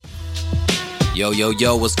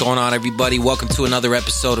Yo, what's going on, everybody? Welcome to another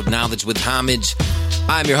episode of Knowledge with Homage.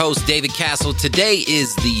 I'm your host, David Castle. Today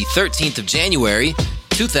is the 13th of January,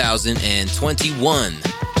 2021.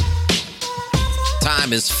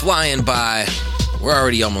 Time is flying by. We're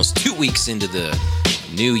already almost 2 weeks into the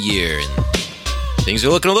new year, and things are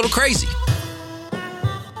looking a little crazy.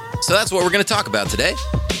 So that's what we're going to talk about today.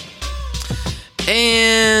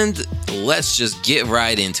 And let's just get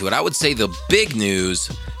right into it. I would say the big news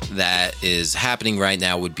that is happening right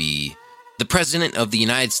now would be the President of the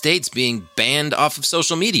United States being banned off of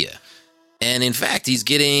social media. And in fact, he's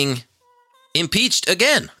getting impeached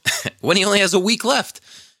again when he only has a week left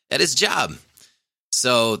at his job.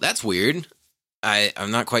 So that's weird.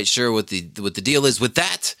 I'm not quite sure what the deal is with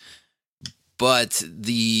that. But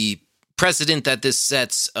the precedent that this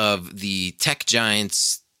sets of the tech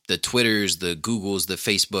giants, the Twitters, the Googles, the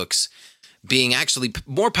Facebooks, being actually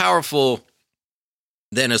more powerful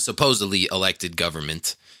than a supposedly elected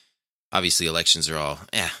government. Obviously, elections are all,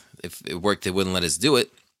 if it worked, they wouldn't let us do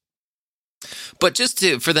it. But just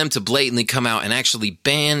for them to blatantly come out and actually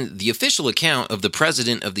ban the official account of the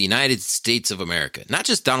President of the United States of America, not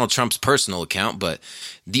just Donald Trump's personal account, but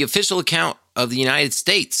the official account of the United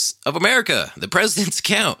States of America, the President's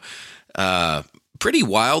account. Pretty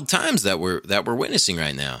wild times that we're witnessing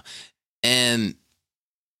right now. And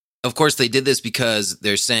of course, they did this because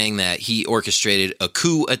they're saying that he orchestrated a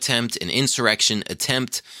coup attempt, an insurrection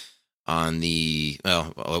attempt on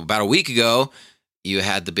about a week ago. You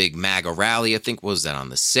had the big MAGA rally. I think, was that on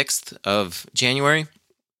the 6th of January?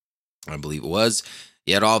 I believe it was.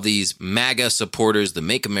 You had all these MAGA supporters, the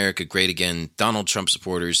Make America Great Again, Donald Trump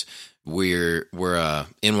supporters. We're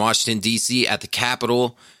in Washington, D.C. at the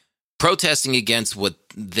Capitol protesting against what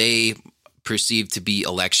they perceive to be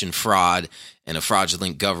election fraud and a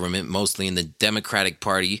fraudulent government, mostly in the Democratic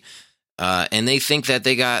Party. And they think that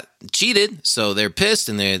they got cheated, so they're pissed,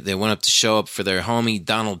 and they went up to show up for their homie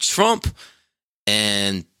Donald Trump.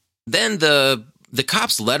 And then the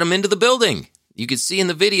cops let them into the building. You could see in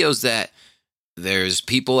the videos that there's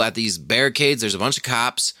people at these barricades. There's a bunch of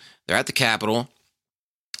cops. They're at the Capitol.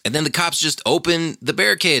 And then the cops just open the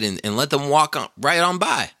barricade and let them walk right on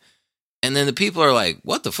by. And then the people are like,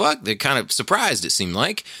 what the fuck? They're kind of surprised, it seemed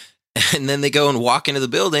like. And then they go and walk into the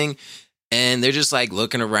building, and they're just like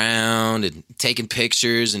looking around and taking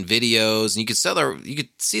pictures and videos. And you could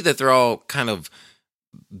see that they're all kind of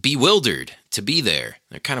bewildered to be there.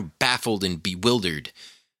 They're kind of baffled and bewildered.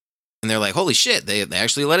 And they're like, holy shit, they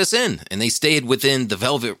actually let us in. And they stayed within the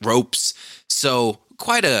velvet ropes. So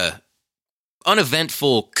quite a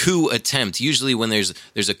uneventful coup attempt. Usually when there's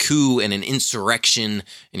a coup and an insurrection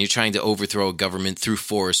and you're trying to overthrow a government through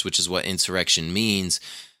force, which is what insurrection means,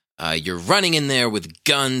 you're running in there with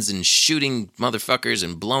guns and shooting motherfuckers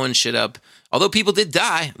and blowing shit up. Although people did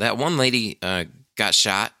die. That one lady got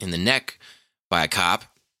shot in the neck by a cop.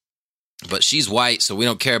 But she's white, so we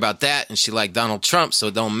don't care about that. And she liked Donald Trump, so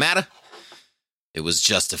it don't matter. It was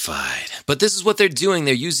justified. But this is what they're doing.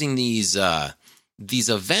 They're using these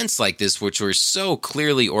events like this, which were so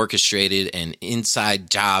clearly orchestrated and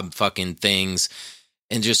inside job fucking things,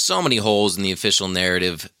 and just so many holes in the official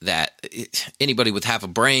narrative that anybody with half a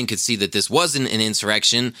brain could see that this wasn't an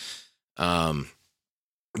insurrection.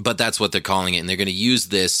 But that's what they're calling it. And they're going to use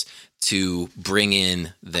this to bring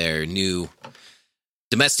in their new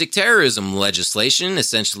domestic terrorism legislation,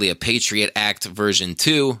 essentially a Patriot Act version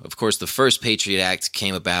 2. Of course, the first Patriot Act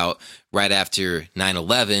came about right after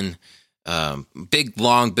 9/11. Big,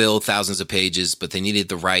 long bill, thousands of pages, but they needed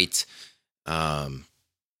the right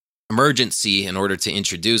emergency in order to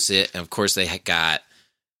introduce it. And of course, they got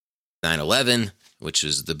 9/11, which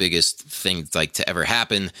was the biggest thing to ever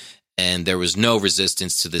happen. And there was no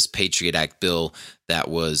resistance to this Patriot Act bill that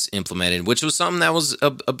was implemented, which was something that was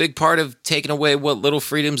a big part of taking away what little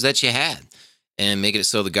freedoms that you had and making it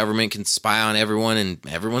so the government can spy on everyone and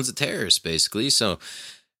everyone's a terrorist, basically. So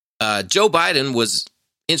Joe Biden was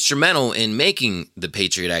instrumental in making the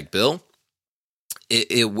Patriot Act bill.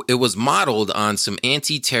 It was modeled on some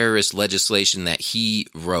anti-terrorist legislation that he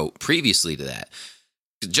wrote previously to that.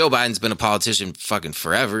 Joe Biden's been a politician fucking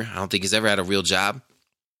forever. I don't think he's ever had a real job.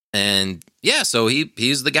 And yeah, so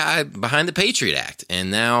he's the guy behind the Patriot Act.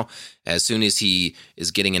 And now, as soon as he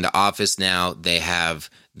is getting into office now, they have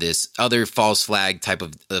this other false flag type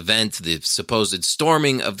of event, the supposed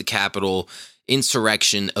storming of the Capitol,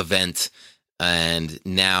 insurrection event. And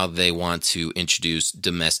now they want to introduce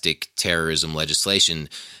domestic terrorism legislation,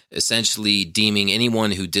 essentially deeming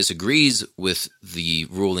anyone who disagrees with the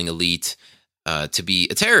ruling elite to be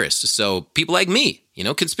a terrorist. So people like me,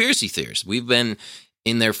 conspiracy theorists, we've been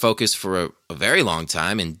in their focus for a very long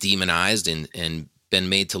time and demonized and been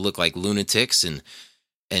made to look like lunatics and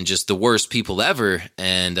just the worst people ever.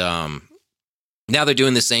 And now they're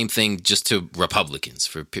doing the same thing just to Republicans,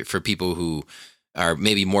 for people who are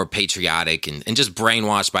maybe more patriotic and just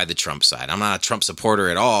brainwashed by the Trump side. I'm not a Trump supporter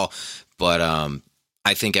at all, but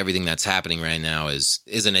I think everything that's happening right now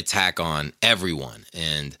is an attack on everyone.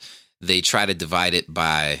 And they try to divide it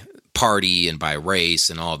by party and by race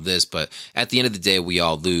and all of this. But at the end of the day, we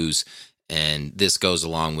all lose. And this goes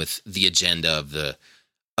along with the agenda of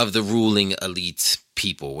the ruling elite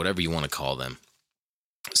people, whatever you want to call them.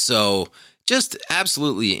 So just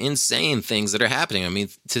absolutely insane things that are happening. I mean,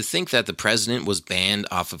 to think that the president was banned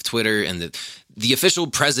off of Twitter and the official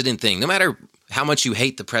president thing, no matter how much you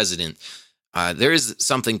hate the president, there is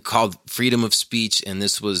something called freedom of speech. And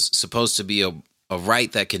this was supposed to be a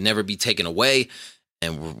right that could never be taken away.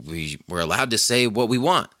 And we're allowed to say what we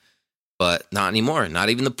want, but not anymore. Not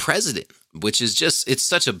even the president, which is just, it's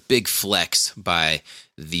such a big flex by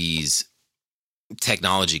these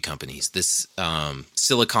technology companies, this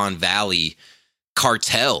Silicon Valley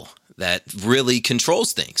cartel that really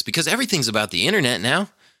controls things, because everything's about the internet now.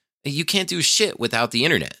 You can't do shit without the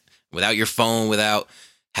internet, without your phone, without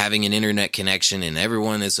having an internet connection, and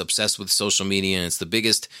everyone is obsessed with social media, and it's the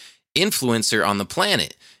biggest influencer on the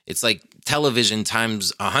planet. It's like television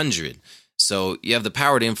times 100. So you have the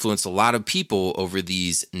power to influence a lot of people over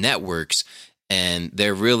these networks, and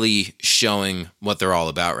they're really showing what they're all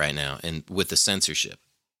about right now, and with the censorship.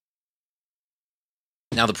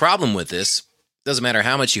 Now, the problem with this, doesn't matter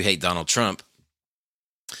how much you hate Donald Trump,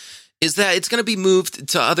 is that it's going to be moved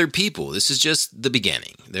to other people. This is just the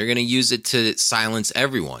beginning. They're going to use it to silence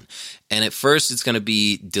everyone. And at first, it's going to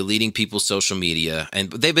be deleting people's social media. And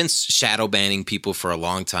they've been shadow banning people for a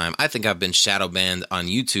long time. I think I've been shadow banned on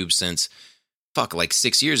YouTube since, like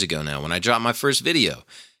 6 years ago now, when I dropped my first video.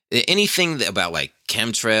 Anything about like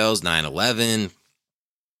chemtrails, 9/11,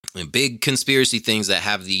 and big conspiracy things that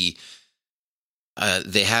have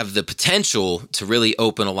they have the potential to really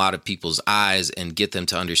open a lot of people's eyes and get them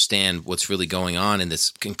to understand what's really going on in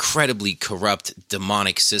this incredibly corrupt,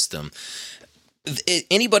 demonic system.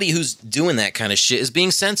 Anybody who's doing that kind of shit is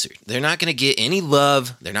being censored. They're not going to get any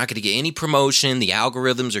love. They're not going to get any promotion. The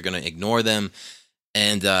algorithms are going to ignore them,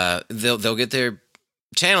 and they'll get their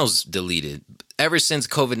channels deleted. Ever since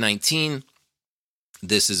COVID-19,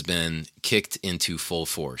 this has been kicked into full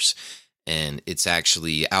force, and it's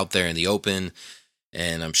actually out there in the open.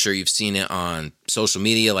 And I'm sure you've seen it on social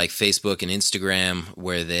media like Facebook and Instagram,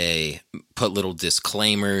 where they put little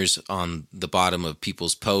disclaimers on the bottom of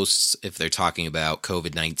people's posts if they're talking about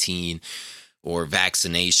COVID-19 or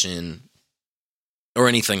vaccination or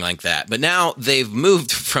anything like that. But now they've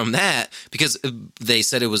moved from that because they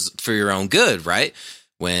said it was for your own good, right?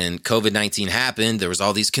 When COVID-19 happened, there was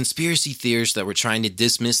all these conspiracy theorists that were trying to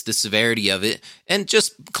dismiss the severity of it and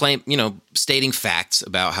just claim, stating facts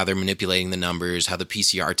about how they're manipulating the numbers, how the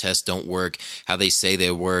PCR tests don't work, how they say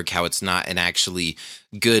they work, how it's not an actually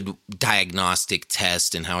good diagnostic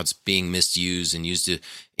test, and how it's being misused and used to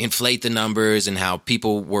inflate the numbers, and how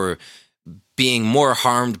people were being more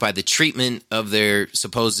harmed by the treatment of their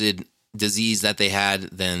supposed disease that they had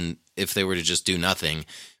than if they were to just do nothing,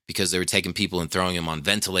 because they were taking people and throwing them on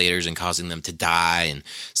ventilators and causing them to die, and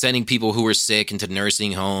sending people who were sick into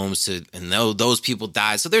nursing homes and those people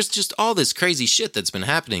died. So there's just all this crazy shit that's been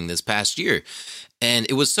happening this past year. And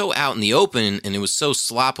it was so out in the open, and it was so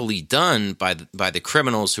sloppily done by the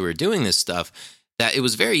criminals who are doing this stuff, that it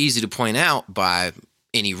was very easy to point out by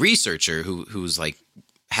any researcher who's like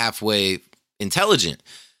halfway intelligent.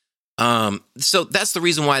 So that's the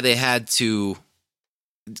reason why they had to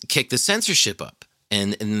kick the censorship up.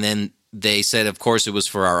 And then they said, of course, it was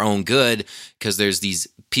for our own good, because there's these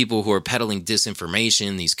people who are peddling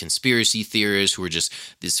disinformation, these conspiracy theorists who are just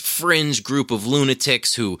this fringe group of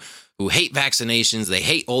lunatics who hate vaccinations, they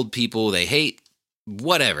hate old people, they hate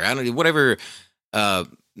whatever. I don't know, whatever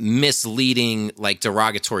misleading, like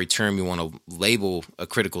derogatory term you want to label a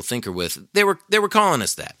critical thinker with. They were calling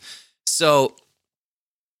us that. So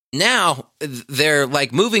now they're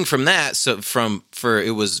like moving from that. So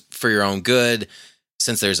it was for your own good.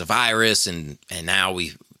 Since there's a virus, and now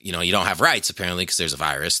you don't have rights apparently because there's a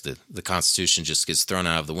virus. The Constitution just gets thrown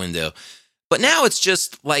out of the window. But now it's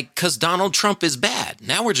just like, because Donald Trump is bad.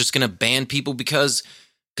 Now we're just going to ban people because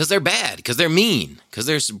they're bad, because they're mean, because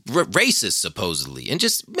they're racist supposedly, and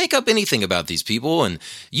just make up anything about these people and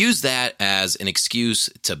use that as an excuse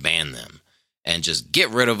to ban them and just get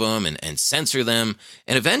rid of them and censor them.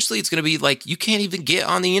 And eventually it's going to be like, you can't even get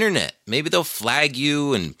on the internet. Maybe they'll flag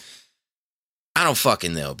you, and I don't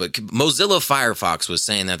fucking know, but Mozilla Firefox was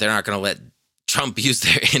saying that they're not going to let Trump used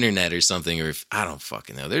their internet or something, or if I don't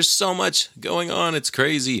fucking know. There's so much going on. It's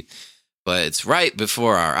crazy. But it's right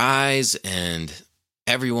before our eyes, and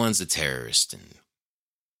everyone's a terrorist. And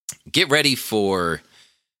get ready for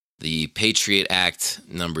the Patriot Act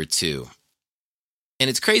 #2. And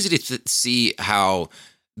it's crazy to see how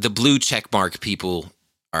the blue checkmark people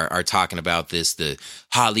are talking about this, the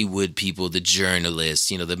Hollywood people, the journalists,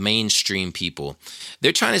 the mainstream people.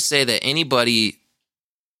 They're trying to say that anybody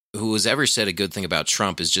who has ever said a good thing about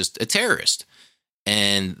Trump is just a terrorist,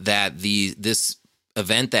 and that this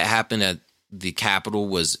event that happened at the Capitol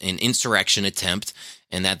was an insurrection attempt,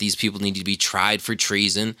 and that these people need to be tried for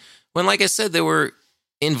treason. When, like I said, they were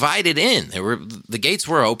invited in. The gates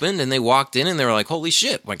were opened, and they walked in, and they were like, "Holy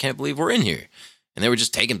shit! I can't believe we're in here." And they were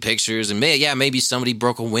just taking pictures, and maybe somebody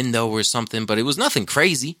broke a window or something, but it was nothing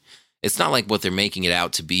crazy. It's not like what they're making it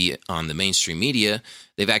out to be on the mainstream media.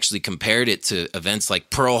 They've actually compared it to events like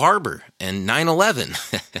Pearl Harbor and 9/11.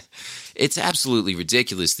 It's absolutely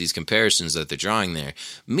ridiculous, these comparisons that they're drawing there.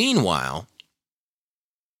 Meanwhile,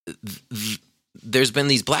 there's been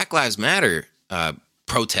these Black Lives Matter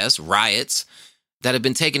protests, riots, that have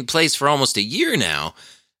been taking place for almost a year now,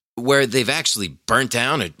 where they've actually burnt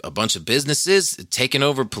down a bunch of businesses, taken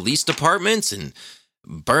over police departments, and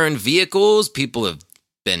burned vehicles. People have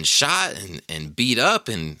been shot and beat up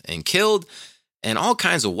and killed, and all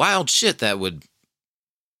kinds of wild shit that would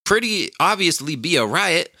pretty obviously be a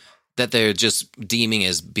riot that they're just deeming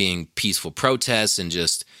as being peaceful protests and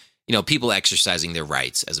just, people exercising their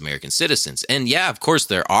rights as American citizens. And yeah, of course,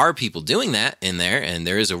 there are people doing that in there, and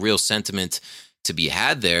there is a real sentiment to be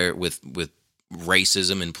had there with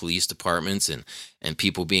racism in police departments and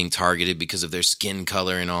people being targeted because of their skin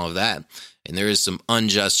color and all of that. And there is some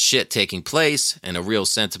unjust shit taking place and a real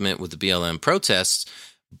sentiment with the BLM protests,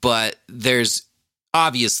 but there's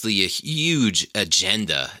obviously a huge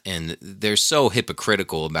agenda, and they're so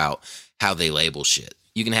hypocritical about how they label shit.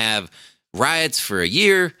 You can have riots for a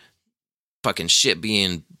year, fucking shit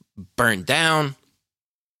being burnt down,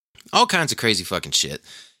 all kinds of crazy fucking shit.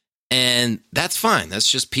 And that's fine. That's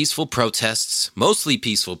just peaceful protests, mostly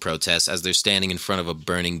peaceful protests, as they're standing in front of a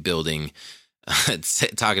burning building,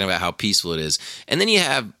 talking about how peaceful it is. And then you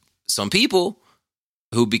have some people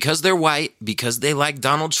who, because they're white, because they like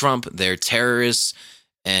Donald Trump, they're terrorists,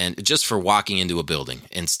 and just for walking into a building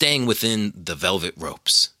and staying within the velvet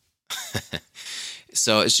ropes.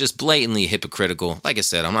 So it's just blatantly hypocritical. Like I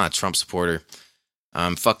said, I'm not a Trump supporter.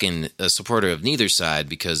 I'm fucking a supporter of neither side,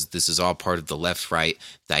 because this is all part of the left-right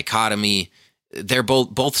dichotomy. They're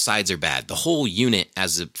both sides are bad. The whole unit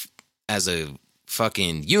as a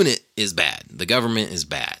fucking unit is bad. The government is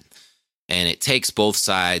bad. And it takes both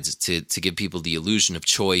sides to give people the illusion of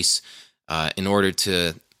choice in order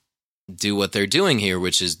to do what they're doing here,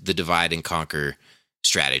 which is the divide and conquer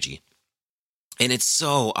strategy. And it's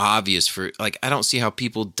so obvious I don't see how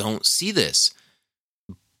people don't see this.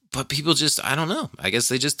 But people just, I don't know. I guess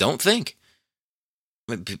they just don't think.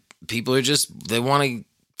 People are just, they want to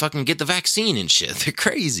fucking get the vaccine and shit. They're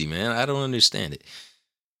crazy, man. I don't understand it.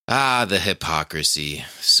 The hypocrisy.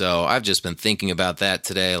 So I've just been thinking about that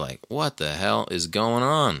today. Like, what the hell is going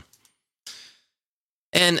on?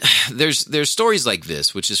 And there's stories like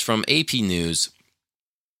this, which is from AP News.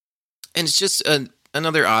 And it's just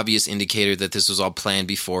another obvious indicator that this was all planned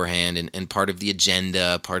beforehand and part of the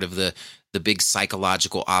agenda, part of the big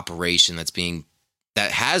psychological operation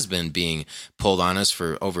that has been being pulled on us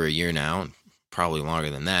for over a year now, and probably longer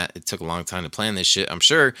than that. It took a long time to plan this shit, I'm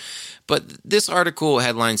sure. But this article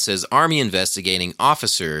headline says, Army investigating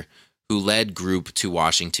officer who led group to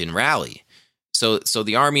Washington rally. So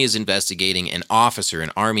the Army is investigating an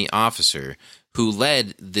Army officer who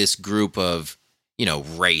led this group of,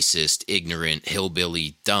 racist, ignorant,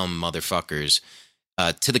 hillbilly, dumb motherfuckers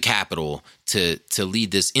to the Capitol to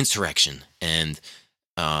lead this insurrection and,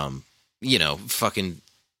 fucking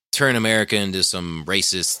turn America into some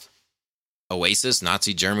racist oasis,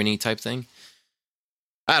 Nazi Germany type thing.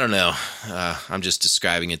 I don't know. I'm just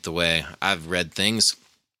describing it the way I've read things.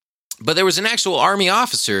 But there was an actual Army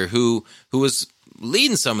officer who was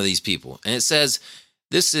leading some of these people. And it says,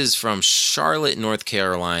 this is from Charlotte, North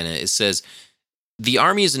Carolina. It says, the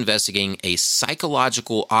Army is investigating a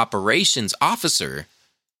psychological operations officer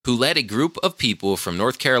who led a group of people from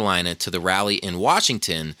North Carolina to the rally in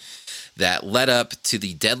Washington that led up to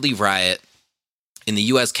the deadly riot in the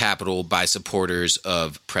U.S. Capitol by supporters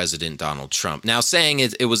of President Donald Trump. Now, saying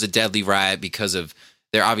it was a deadly riot because of,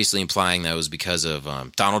 they're obviously implying that it was because of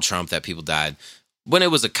Donald Trump that people died, when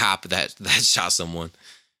it was a cop that shot someone.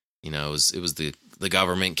 It was the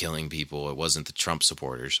government killing people. It wasn't the Trump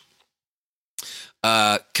supporters.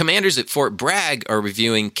 Commanders at Fort Bragg are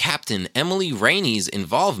reviewing Captain Emily Rainey's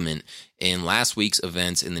involvement in last week's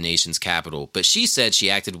events in the nation's capital, but she said she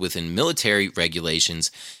acted within military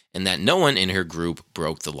regulations and that no one in her group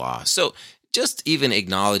broke the law. So just even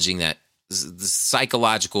acknowledging that the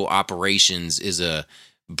psychological operations is a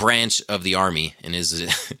branch of the Army and is a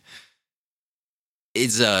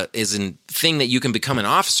thing that you can become an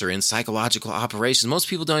officer in, psychological operations. Most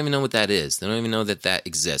people don't even know what that is. They don't even know that that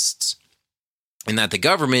exists. And that the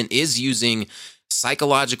government is using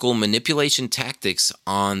psychological manipulation tactics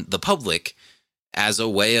on the public as a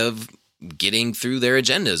way of getting through their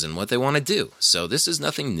agendas and what they want to do. So this is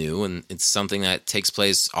nothing new, and it's something that takes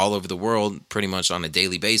place all over the world pretty much on a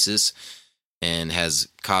daily basis and has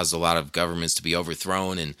caused a lot of governments to be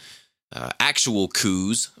overthrown and actual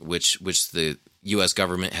coups, which the U.S.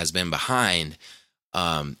 government has been behind.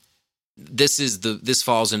 This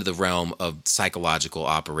falls into the realm of psychological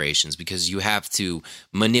operations because you have to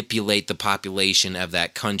manipulate the population of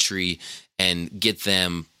that country and get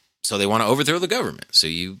them so they want to overthrow the government. So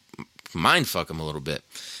you mind fuck them a little bit.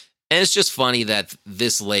 And it's just funny that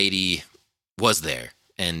this lady was there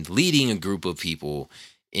and leading a group of people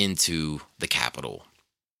into the Capitol.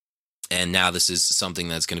 And now this is something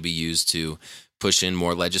that's going to be used to push in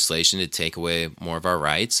more legislation to take away more of our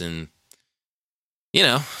rights and, you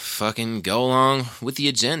know, fucking go along with the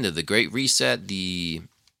agenda, the Great Reset,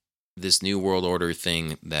 this new world order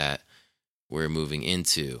thing that we're moving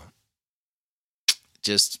into.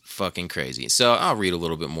 Just fucking crazy. So I'll read a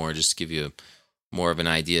little bit more just to give you more of an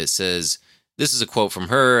idea. It says, this is a quote from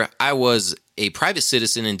her. "I was a private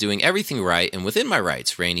citizen and doing everything right and within my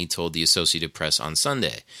rights," Rainey told the Associated Press on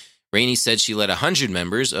Sunday. Rainey said she led 100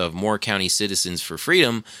 members of Moore County Citizens for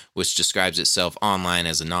Freedom, which describes itself online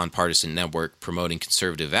as a nonpartisan network promoting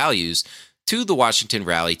conservative values, to the Washington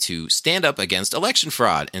rally to stand up against election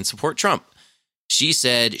fraud and support Trump. She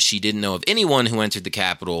said she didn't know of anyone who entered the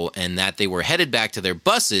Capitol and that they were headed back to their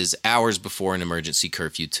buses hours before an emergency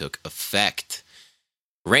curfew took effect.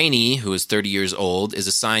 Rainey, who is 30 years old, is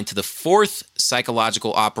assigned to the 4th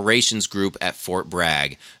Psychological Operations Group at Fort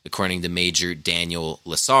Bragg, according to Major Daniel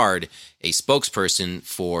Lassard, a spokesperson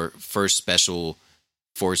for 1st Special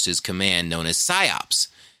Forces Command known as PSYOPs.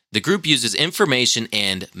 The group uses information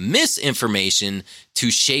and misinformation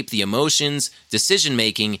to shape the emotions,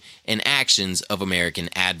 decision-making, and actions of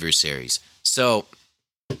American adversaries. So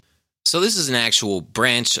this is an actual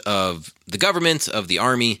branch of the government, of the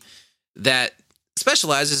Army, that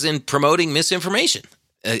specializes in promoting misinformation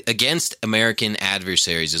against American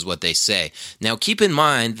adversaries, is what they say. Now, keep in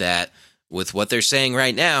mind that with what they're saying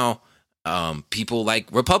right now, people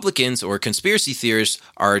like Republicans or conspiracy theorists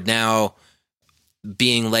are now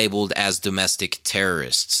being labeled as domestic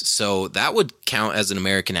terrorists. So that would count as an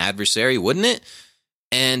American adversary, wouldn't it?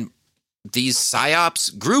 And these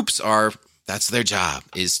PSYOPs groups that's their job,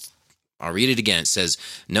 I'll read it again. It says,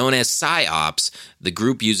 known as PSYOPs, the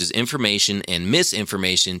group uses information and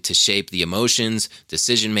misinformation to shape the emotions,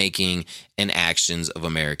 decision-making, and actions of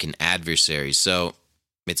American adversaries. So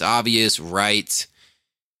it's obvious right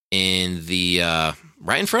in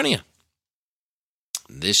front of you.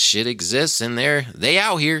 This shit exists and they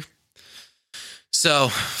out here. So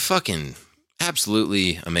fucking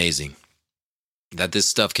absolutely amazing that this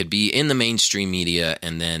stuff could be in the mainstream media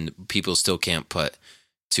and then people still can't put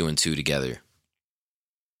 2 and 2 together.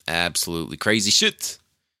 Absolutely crazy shit.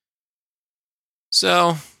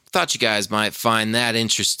 So, thought you guys might find that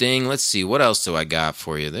interesting. Let's see, what else do I got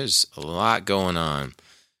for you? There's a lot going on.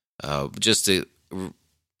 Just to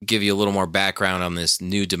give you a little more background on this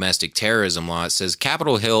new domestic terrorism law, it says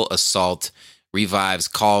Capitol Hill assault revives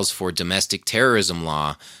calls for domestic terrorism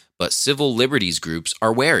law, but civil liberties groups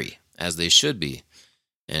are wary, as they should be.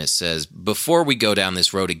 And it says, before we go down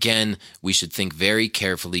this road again, we should think very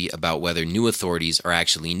carefully about whether new authorities are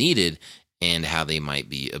actually needed and how they might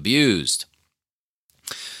be abused.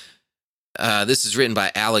 This is written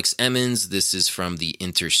by Alex Emmons. This is from The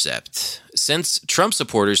Intercept. Since Trump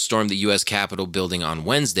supporters stormed the U.S. Capitol building on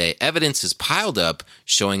Wednesday, evidence has piled up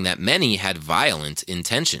showing that many had violent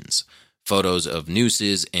intentions. Photos of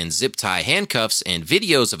nooses and zip tie handcuffs and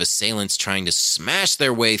videos of assailants trying to smash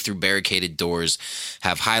their way through barricaded doors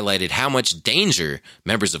have highlighted how much danger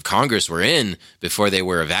members of Congress were in before they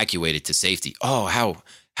were evacuated to safety. Oh, how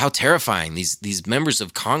terrifying. These members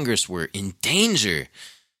of Congress were in danger.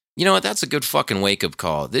 You know what? That's a good fucking wake-up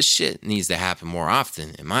call. This shit needs to happen more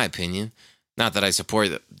often, in my opinion. Not that I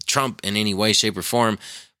support Trump in any way, shape, or form,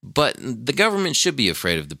 but the government should be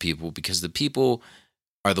afraid of the people because the people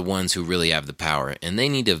are the ones who really have the power, and they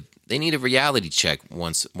need a reality check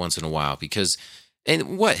once in a while, because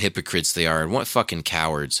and what hypocrites they are and what fucking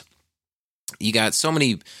cowards. You got so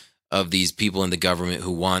many of these people in the government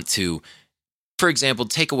who want to, for example,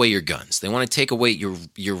 take away your guns. They want to take away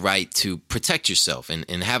your right to protect yourself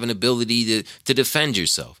and have an ability to defend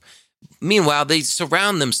yourself. Meanwhile, they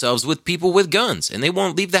surround themselves with people with guns, and they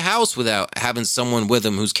won't leave the house without having someone with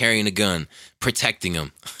them who's carrying a gun, protecting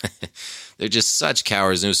them. They're just such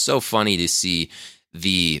cowards. And it was so funny to see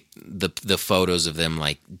the photos of them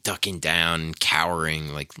like ducking down and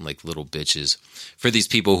cowering like little bitches for these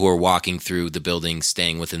people who are walking through the building,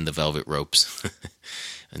 staying within the velvet ropes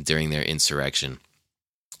during their insurrection.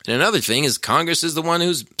 And another thing is Congress is the one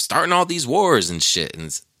who's starting all these wars and shit,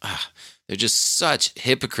 and they're just such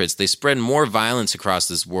hypocrites. They spread more violence across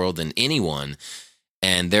this world than anyone,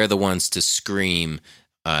 and they're the ones to scream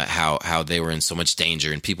how they were in so much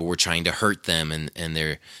danger and people were trying to hurt them,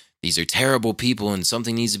 and these are terrible people and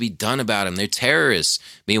something needs to be done about them. They're terrorists.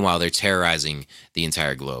 Meanwhile, they're terrorizing the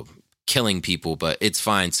entire globe, killing people, but it's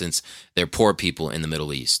fine since they're poor people in the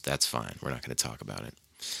Middle East. That's fine. We're not going to talk about it.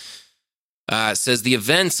 It says the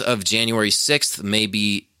events of January 6th may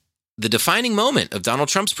be the defining moment of Donald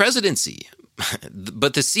Trump's presidency.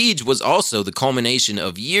 But the siege was also the culmination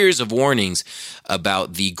of years of warnings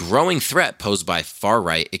about the growing threat posed by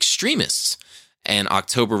far-right extremists. An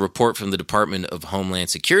October report from the Department of Homeland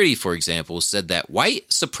Security, for example, said that white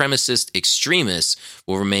supremacist extremists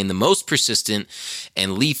will remain the most persistent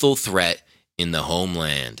and lethal threat in the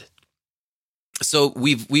homeland. So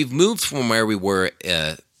we've moved from where we were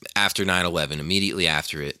after 9/11, immediately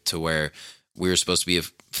after it, to where we were supposed to be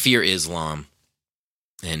fear Islam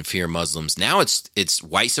and fear Muslims. Now it's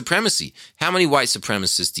white supremacy. How many white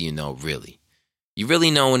supremacists do you know, really? You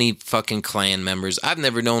really know any fucking Klan members? I've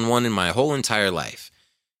never known one in my whole entire life.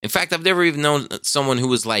 In fact, I've never even known someone who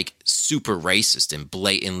was like super racist and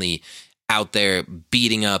blatantly out there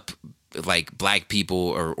beating up like black people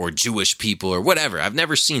or Jewish people or whatever. I've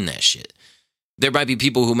never seen that shit. There might be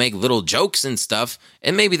people who make little jokes and stuff,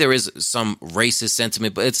 and maybe there is some racist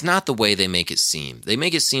sentiment, but it's not the way they make it seem. They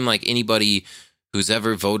make it seem like anybody who's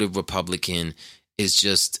ever voted Republican is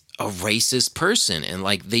just a racist person, and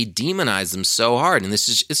like they demonize them so hard. And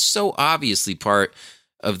it's so obviously part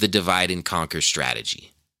of the divide and conquer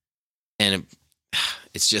strategy. And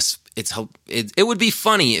it would be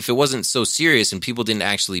funny if it wasn't so serious and people didn't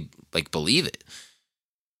actually like believe it.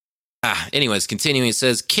 Anyways, continuing, it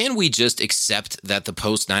says, can we just accept that the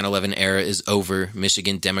post-9/11 era is over?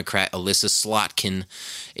 Michigan Democrat Alyssa Slotkin,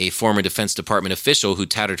 a former Defense Department official who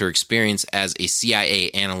touted her experience as a CIA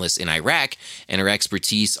analyst in Iraq and her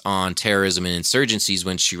expertise on terrorism and insurgencies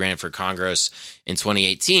when she ran for Congress in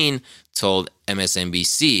 2018, told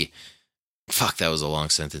MSNBC. Fuck, that was a long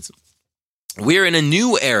sentence. We're in a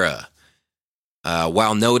new era.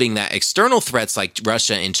 While noting that external threats like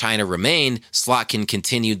Russia and China remain, Slotkin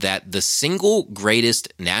continued that the single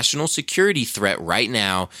greatest national security threat right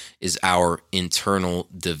now is our internal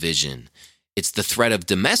division. It's the threat of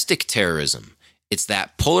domestic terrorism. It's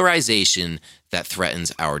that polarization that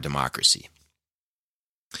threatens our democracy.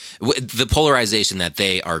 The polarization that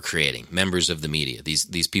they are creating, members of the media,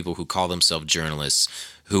 these people who call themselves journalists,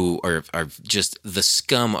 who are just the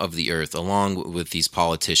scum of the earth, along with these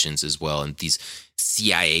politicians as well, and these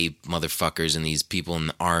CIA motherfuckers and these people in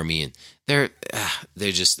the army, and they're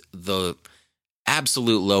just the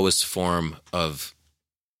absolute lowest form of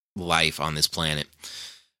life on this planet.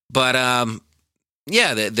 But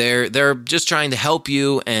yeah, they're just trying to help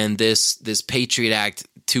you, and this Patriot Act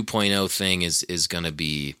 2.0 thing is going to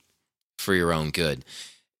be for your own good.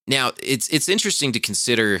 Now, it's interesting to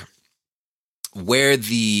consider where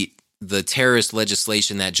the terrorist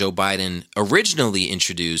legislation that Joe Biden originally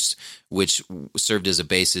introduced, which served as a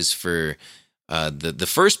basis for the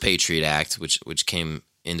first Patriot Act, which came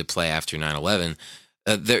into play after 9/11,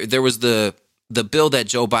 there was the bill that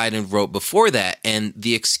Joe Biden wrote before that, and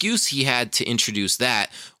the excuse he had to introduce that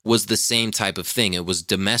was the same type of thing. It was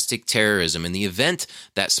domestic terrorism, and the event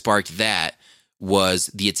that sparked that was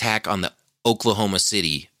the attack on the Oklahoma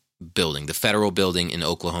City building, the federal building in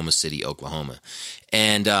Oklahoma City, Oklahoma.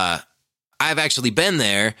 And I've actually been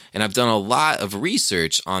there, and I've done a lot of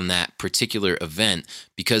research on that particular event,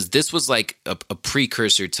 because this was like a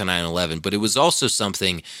precursor to 9/11, but it was also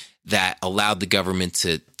something that allowed the government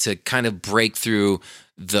to kind of break through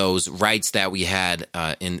those rights that we had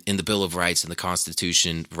in the Bill of Rights and the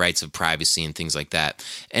Constitution, rights of privacy and things like that,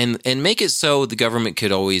 and make it so the government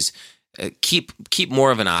could always keep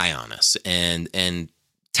more of an eye on us and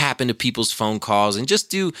tap into people's phone calls and just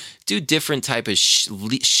do different type of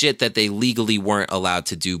shit that they legally weren't allowed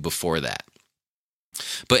to do before that.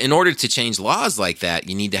 But in order to change laws like that,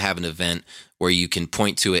 you need to have an event where you can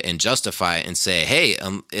point to it and justify it and say, hey,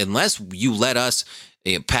 unless you let us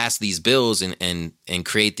pass these bills and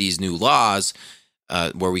create these new laws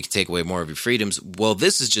where we can take away more of your freedoms, well,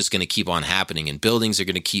 this is just going to keep on happening, and buildings are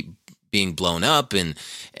going to keep being blown up, and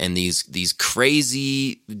these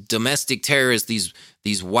crazy domestic terrorists,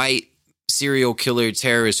 these white serial killer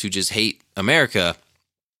terrorists who just hate America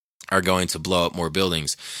are going to blow up more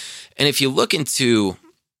buildings. And if you look into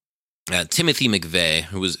Timothy McVeigh,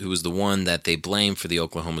 who was the one that they blamed for the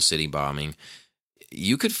Oklahoma City bombing,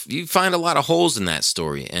 you find a lot of holes in that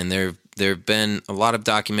story, and there have been a lot of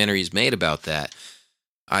documentaries made about that.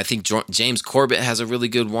 I think James Corbett has a really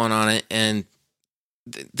good one on it, and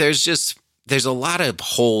there's a lot of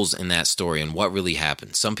holes in that story and what really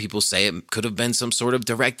happened. Some people say it could have been some sort of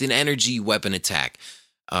directed energy weapon attack.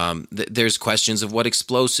 There's questions of what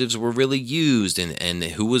explosives were really used and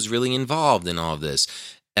who was really involved in all of this.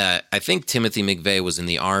 I think Timothy McVeigh was in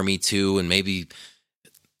the Army too, and maybe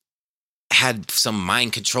had some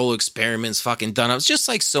mind control experiments fucking done. It was just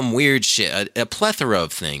like some weird shit, a plethora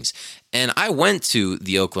of things. And I went to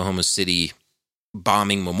the Oklahoma City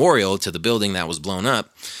bombing memorial, to the building that was blown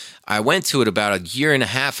up. I went to it about a year and a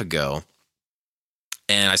half ago,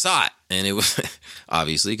 and I saw it. And it was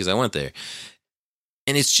obviously because I went there.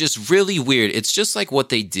 And it's just really weird. It's just like what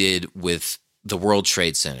they did with the World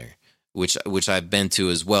Trade Center, which I've been to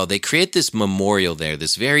as well. They create this memorial there,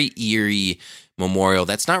 this very eerie memorial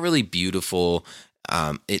that's not really beautiful.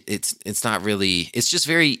 It's not really. It's just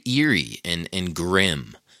very eerie and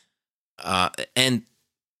grim. And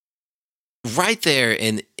right there,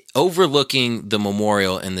 and overlooking the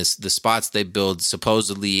memorial and the spots they build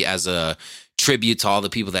supposedly as a tribute to all the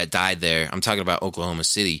people that died there. I'm talking about Oklahoma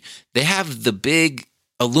City. They have the big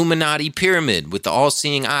Illuminati pyramid with the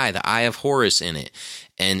all-seeing eye, the Eye of Horus in it,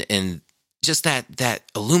 and just that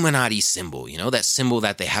Illuminati symbol, that symbol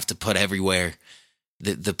that they have to put everywhere.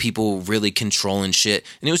 The people really controlling shit,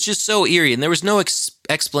 and it was just so eerie, and there was no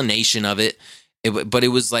explanation of it, but it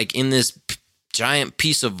was like in this giant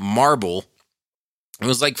piece of marble. It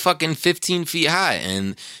was like fucking 15 feet high,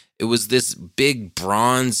 and it was this big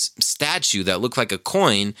bronze statue that looked like a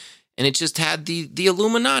coin, and it just had the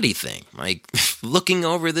Illuminati thing, like looking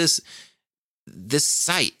over this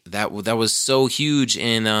site that was so huge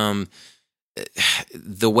in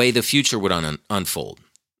the way the future would unfold,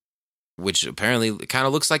 which apparently kind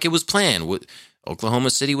of looks like it was planned. Oklahoma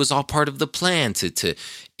City was all part of the plan to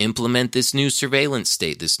implement this new surveillance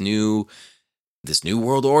state, this new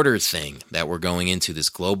world order thing that we're going into, this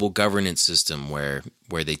global governance system where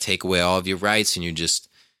they take away all of your rights and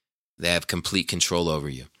they have complete control over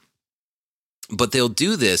you. But they'll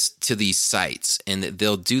do this to these sites, and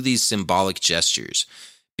they'll do these symbolic gestures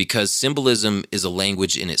because symbolism is a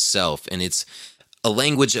language in itself, and it's a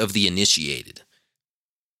language of the initiated.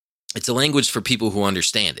 It's a language for people who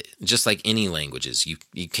understand it, just like any languages.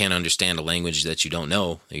 You can't understand a language that you don't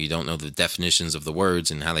know, or you don't know the definitions of the words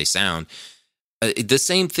and how they sound. The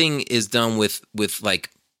same thing is done with like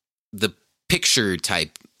the picture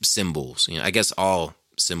type symbols. I guess all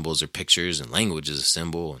symbols are pictures, and language is a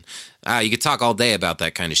symbol. And you could talk all day about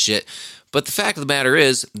that kind of shit. But the fact of the matter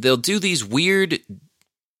is, they'll do these weird,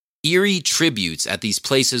 eerie tributes at these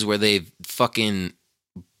places where they've fucking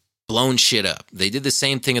blown shit up. They did the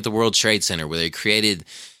same thing at the World Trade Center, where they created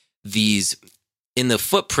these in the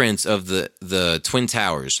footprints of the Twin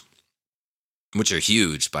Towers, which are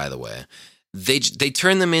huge, by the way. They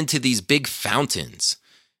turn them into these big fountains,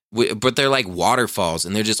 but they're like waterfalls,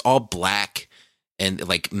 and they're just all black and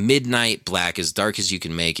like midnight black, as dark as you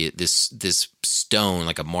can make it. This stone,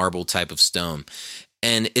 like a marble type of stone,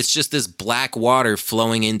 and it's just this black water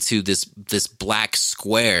flowing into this black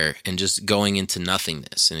square and just going into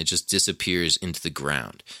nothingness, and it just disappears into the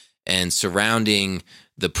ground. And surrounding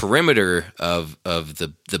the perimeter of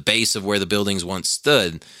the base of where the buildings once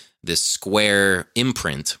stood, this square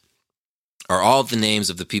imprint, are all the names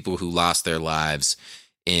of the people who lost their lives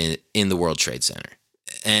in the World Trade Center.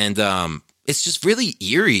 And it's just really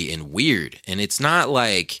eerie and weird. And it's not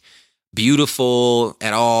like beautiful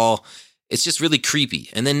at all. It's just really creepy.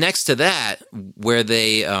 And then next to that, where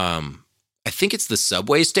they, I think it's the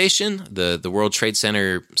subway station, the World Trade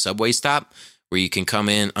Center subway stop, where you can come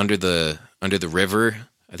in under the river.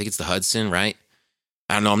 I think it's the Hudson, right?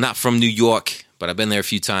 I don't know. I'm not from New York, but I've been there a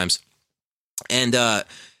few times. And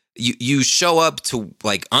you show up to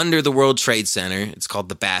like under the World Trade Center. It's called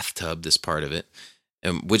the bathtub, this part of it,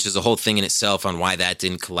 which is a whole thing in itself on why that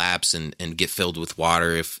didn't collapse and get filled with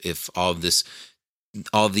water if all of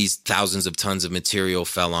these thousands of tons of material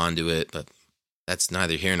fell onto it. But that's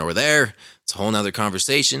neither here nor there. It's a whole nother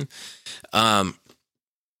conversation.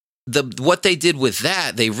 what they did with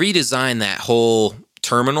that, they redesigned that whole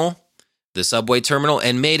terminal, the subway terminal,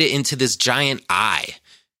 and made it into this giant eye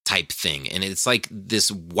type thing. And it's like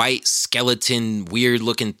this white skeleton, weird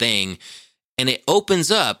looking thing. And it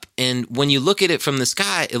opens up, and when you look at it from the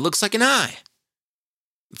sky, it looks like an eye.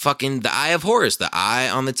 Fucking the Eye of Horus, the eye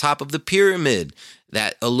on the top of the pyramid,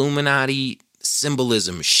 that Illuminati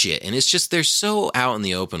symbolism shit. And it's just, they're so out in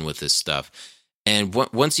the open with this stuff. And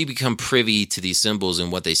once you become privy to these symbols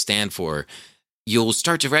and what they stand for, you'll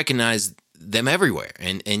start to recognize them everywhere.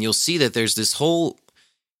 And you'll see that there's this whole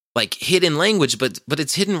like hidden language, but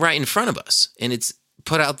it's hidden right in front of us. And it's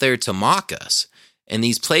put out there to mock us. And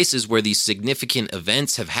these places where these significant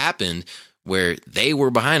events have happened, where they were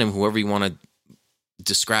behind them, whoever you want to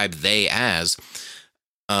describe they as,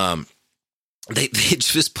 they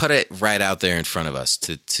just put it right out there in front of us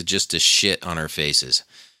to shit on our faces,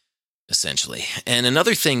 essentially. And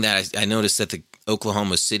another thing that I noticed at the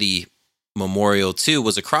Oklahoma City Memorial too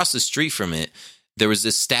was across the street from it, there was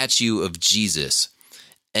this statue of Jesus,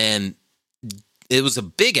 and it was a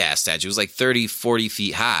big ass statue. It was like 30, 40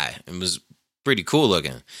 feet high. It was pretty cool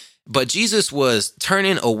looking. But Jesus was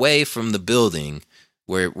turning away from the building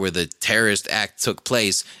where the terrorist act took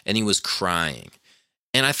place, and he was crying.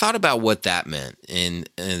 And I thought about what that meant in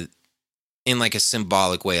like a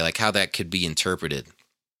symbolic way, like how that could be interpreted.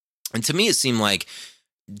 And to me, it seemed like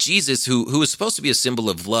Jesus, who was supposed to be a symbol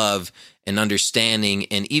of love and understanding,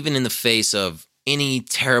 and even in the face of any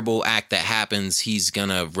terrible act that happens, he's going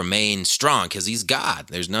to remain strong because he's God.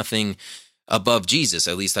 There's nothing above Jesus.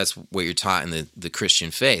 At least that's what you're taught in the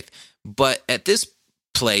Christian faith. But at this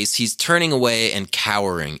place, he's turning away and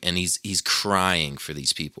cowering, and he's crying for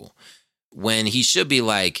these people when he should be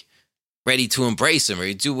like ready to embrace him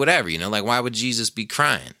or do whatever, like why would Jesus be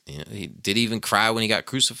crying? Did he even cry when he got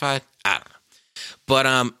crucified? I don't know.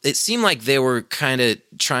 But it seemed like they were kind of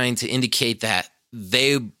trying to indicate that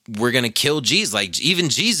they were going to kill Jesus. Like even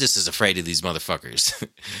Jesus is afraid of these motherfuckers.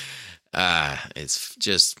 It's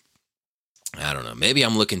just, I don't know. Maybe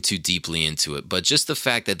I'm looking too deeply into it, but just the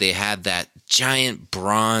fact that they had that giant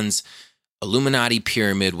bronze Illuminati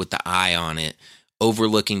pyramid with the eye on it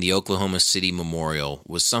overlooking the Oklahoma City Memorial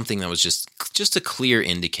was something that was just a clear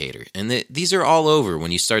indicator. And these are all over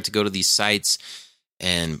when you start to go to these sites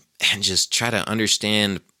and just try to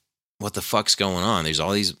understand what the fuck's going on. There's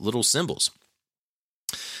all these little symbols.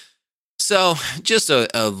 So just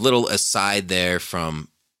a little aside there from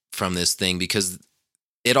this thing, because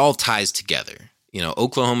it all ties together.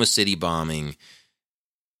 Oklahoma City bombing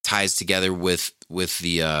ties together with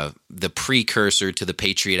the precursor to the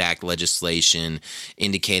Patriot Act legislation,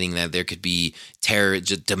 indicating that there could be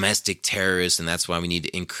domestic terrorists, and that's why we need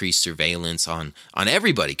to increase surveillance on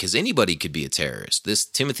everybody, because anybody could be a terrorist. This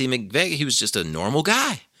Timothy McVeigh, he was just a normal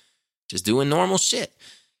guy, just doing normal shit.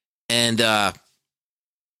 And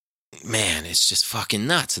man, it's just fucking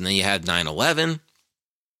nuts. And then you had 9/11,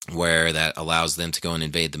 where that allows them to go and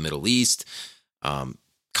invade the Middle East,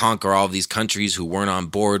 conquer all of these countries who weren't on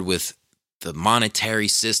board with the monetary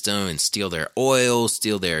system, and steal their oil,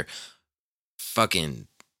 steal their fucking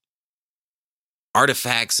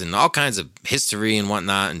artifacts and all kinds of history and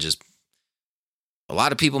whatnot. And just a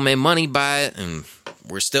lot of people made money by it, and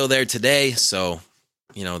we're still there today. So,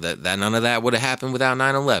 that none of that would have happened without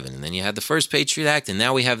 9/11. And then you had the first Patriot Act, and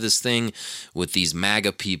now we have this thing with these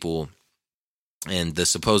MAGA people and the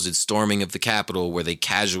supposed storming of the Capitol, where they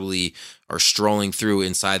casually are strolling through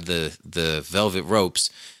inside the velvet ropes.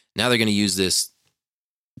 Now they're going to use this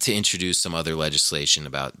to introduce some other legislation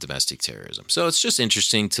about domestic terrorism. So it's just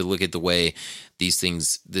interesting to look at the way these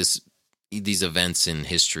things, these events in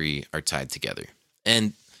history are tied together.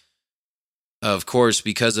 And of course,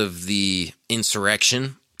 because of the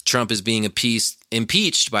insurrection, Trump is being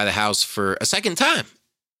impeached by the House for a second time,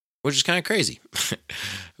 which is kind of crazy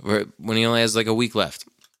when he only has like a week left.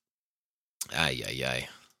 Ay.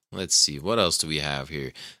 Let's see. What else do we have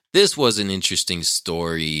here? This was an interesting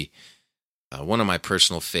story. One of my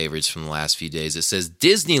personal favorites from the last few days. It says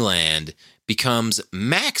Disneyland becomes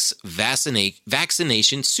max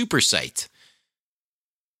vaccination super site.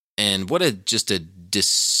 And what just a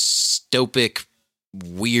dystopic,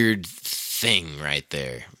 weird thing right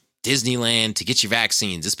there. Disneyland to get your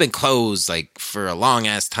vaccines. It's been closed like for a long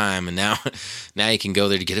ass time, and now you can go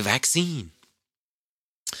there to get a vaccine.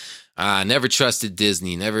 Never trusted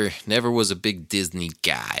Disney. Never was a big Disney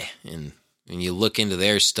guy. And when you look into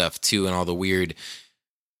their stuff too, and all the weird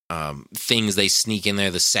things they sneak in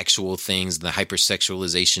there, the sexual things, the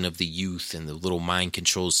hypersexualization of the youth, and the little mind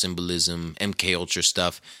control symbolism, MK Ultra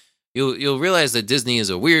stuff, you'll realize that Disney is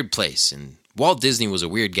a weird place, and Walt Disney was a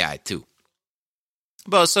weird guy too.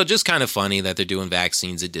 But so just kind of funny that they're doing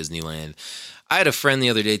vaccines at Disneyland. I had a friend the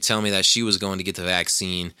other day tell me that she was going to get the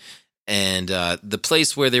vaccine, and the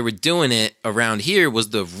place where they were doing it around here was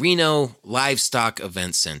the Reno Livestock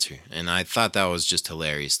Event Center. And I thought that was just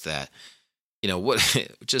hilarious that, what,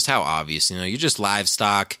 just how obvious, you're just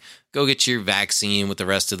livestock. Go get your vaccine with the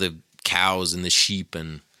rest of the cows and the sheep,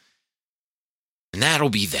 and that'll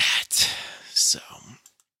be that. So,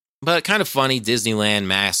 but kind of funny, Disneyland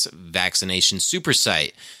mass vaccination super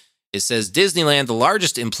site. It says Disneyland, the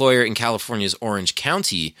largest employer in California's Orange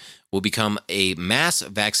County, will become a mass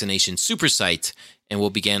vaccination super site and will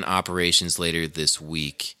begin operations later this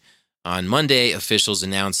week. On Monday, officials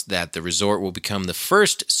announced that the resort will become the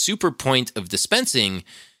first super point of dispensing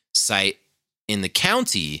site in the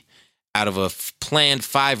county out of a planned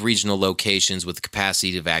 5 regional locations with the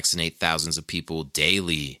capacity to vaccinate thousands of people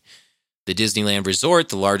daily. The Disneyland Resort,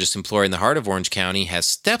 the largest employer in the heart of Orange County, has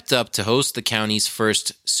stepped up to host the county's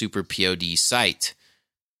first Super POD site.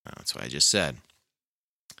 That's what I just said.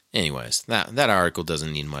 Anyways, that article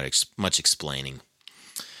doesn't need much explaining.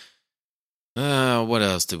 What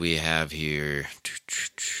else do we have here?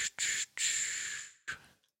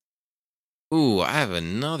 Ooh, I have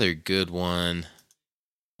another good one.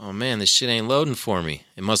 Oh man, this shit ain't loading for me.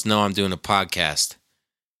 It must know I'm doing a podcast.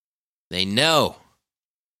 They know.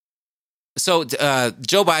 So,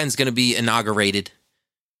 Joe Biden's going to be inaugurated.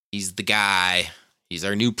 He's the guy. He's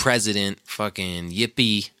our new president. Fucking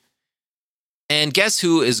yippee. And guess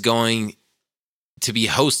who is going to be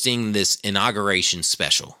hosting this inauguration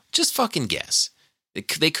special? Just fucking guess.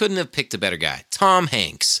 They couldn't have picked a better guy. Tom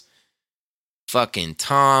Hanks. Fucking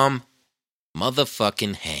Tom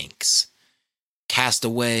motherfucking Hanks.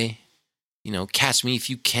 Castaway. Catch Me If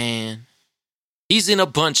You Can. He's in a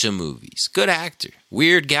bunch of movies. Good actor.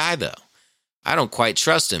 Weird guy, though. I don't quite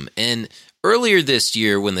trust him. And earlier this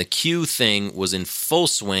year, when the Q thing was in full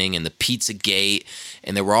swing and the Pizzagate,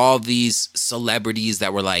 and there were all these celebrities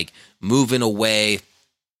that were like moving away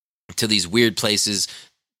to these weird places,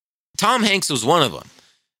 Tom Hanks was one of them.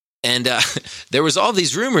 And there was all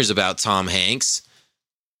these rumors about Tom Hanks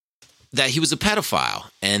that he was a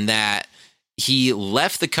pedophile and that he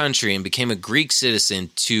left the country and became a Greek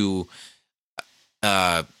citizen to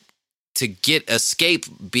escape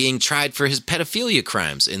being tried for his pedophilia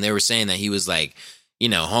crimes. And they were saying that he was like,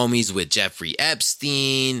 homies with Jeffrey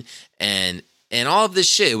Epstein and all of this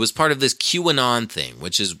shit. It was part of this QAnon thing,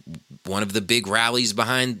 which is one of the big rallies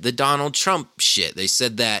behind the Donald Trump shit. They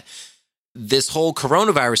said that this whole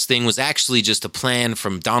coronavirus thing was actually just a plan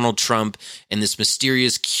from Donald Trump and this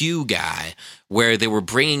mysterious Q guy, where they were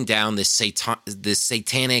bringing down this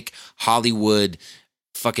satanic Hollywood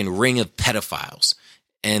fucking ring of pedophiles.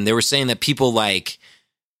 And they were saying that people like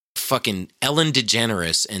fucking Ellen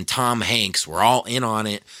DeGeneres and Tom Hanks were all in on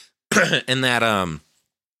it, and that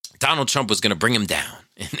Donald Trump was going to bring him down.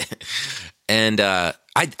 And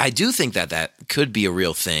I do think that could be a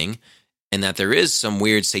real thing, and that there is some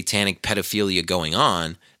weird satanic pedophilia going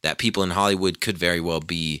on that people in Hollywood could very well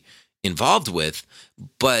be involved with,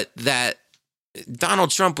 but that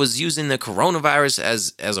Donald Trump was using the coronavirus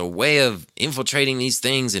as a way of infiltrating these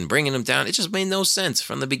things and bringing them down. It just made no sense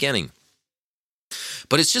from the beginning.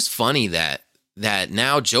 But it's just funny that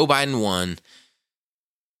now Joe Biden won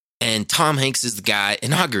and Tom Hanks is the guy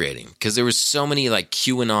inaugurating, because there was so many like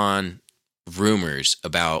QAnon rumors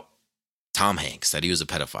about Tom Hanks, that he was a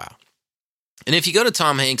pedophile. And if you go to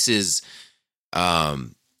Tom Hanks's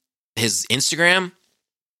his Instagram,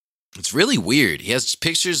 it's really weird. He has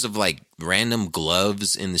pictures of like random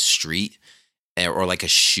gloves in the street or like a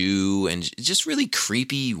shoe and just really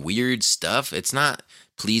creepy, weird stuff. It's not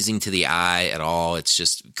pleasing to the eye at all. It's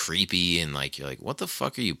just creepy. And like, you're like, what the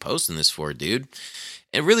fuck are you posting this for, dude?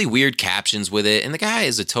 And really weird captions with it. And the guy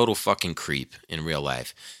is a total fucking creep in real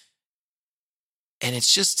life. And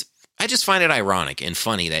it's just, I just find it ironic and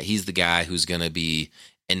funny that he's the guy who's going to be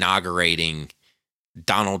inaugurating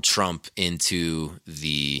Donald Trump into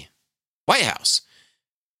the White House.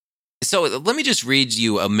 So let me just read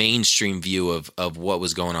you a mainstream view of what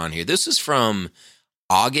was going on here. This is from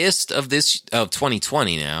August of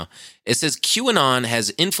 2020 now. It says QAnon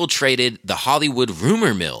has infiltrated the Hollywood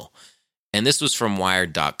rumor mill. And this was from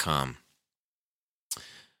Wired.com.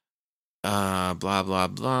 Blah, blah,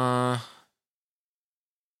 blah.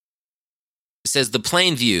 It says, the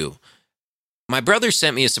plain view. My brother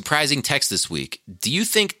sent me a surprising text this week. Do you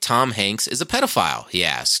think Tom Hanks is a pedophile? He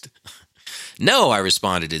asked. No, I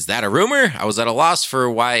responded. Is that a rumor? I was at a loss for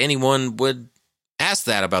why anyone would ask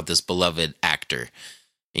that about this beloved actor.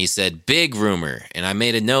 And he said, big rumor. And I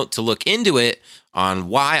made a note to look into it on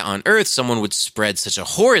why on earth someone would spread such a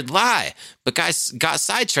horrid lie, but guys got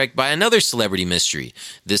sidetracked by another celebrity mystery.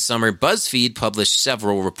 This summer, BuzzFeed published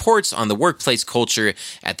several reports on the workplace culture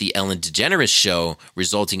at the Ellen DeGeneres show,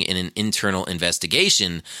 resulting in an internal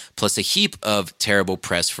investigation, plus a heap of terrible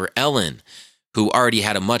press for Ellen, who already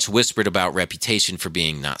had a much whispered about reputation for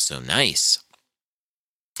being not so nice.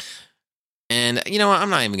 And you know what? I'm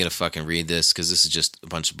not even going to fucking read this because this is just a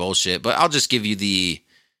bunch of bullshit, but I'll just give you the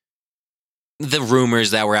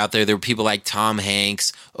rumors that were out there. There were people like Tom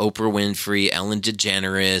Hanks, Oprah Winfrey, Ellen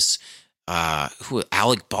DeGeneres,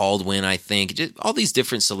 Alec Baldwin, I think, just all these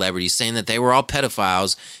different celebrities saying that they were all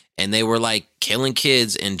pedophiles and they were like killing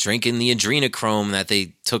kids and drinking the adrenochrome that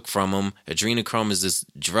they took from them. Adrenochrome is this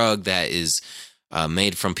drug that is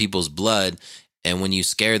made from people's blood. And when you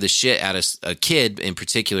scare the shit out of a kid in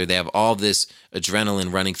particular, they have all this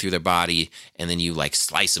adrenaline running through their body, and then you like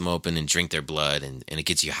slice them open and drink their blood, and it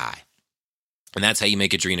gets you high. And that's how you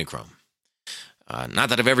make adrenochrome. Not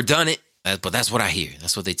that I've ever done it, but that's what I hear.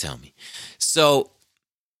 That's what they tell me. So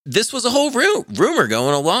this was a whole rumor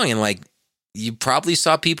going along, and like you probably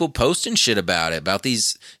saw people posting shit about it, about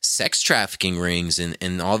these sex trafficking rings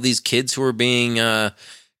and all these kids who are being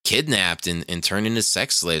kidnapped and turned into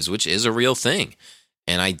sex slaves, which is a real thing.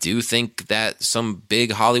 And I do think that some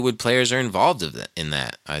big Hollywood players are involved in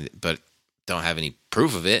that, but don't have any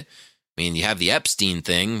proof of it. I mean, you have the Epstein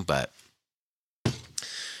thing, but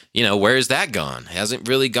you know, where's that gone? It hasn't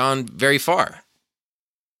really gone very far.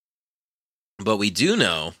 But we do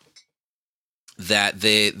know that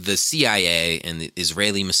the CIA and the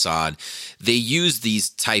Israeli Mossad, they use these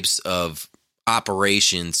types of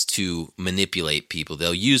operations to manipulate people.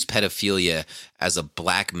 They'll use pedophilia as a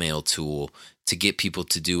blackmail tool to get people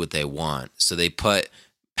to do what they want. So they put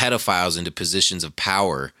pedophiles into positions of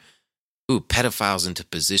power. Ooh, pedophiles into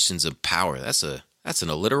positions of power. That's an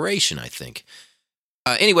alliteration, I think.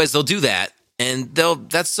 Anyways, they'll do that, and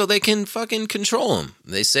that's so they can fucking control them.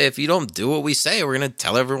 They say, if you don't do what we say, we're going to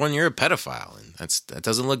tell everyone you're a pedophile, and that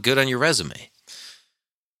doesn't look good on your resume.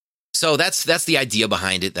 So that's the idea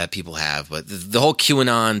behind it that people have, but the whole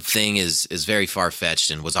QAnon thing is very far-fetched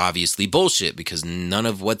and was obviously bullshit because none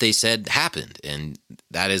of what they said happened, and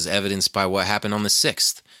that is evidenced by what happened on the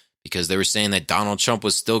 6th, because they were saying that Donald Trump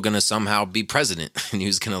was still going to somehow be president, and he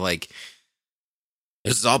was going to like,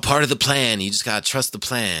 this is all part of the plan, you just got to trust the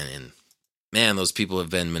plan, and man, those people have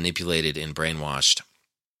been manipulated and brainwashed.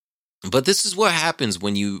 But this is what happens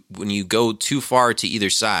when you go too far to either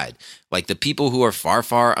side. Like the people who are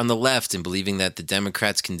far on the left and believing that the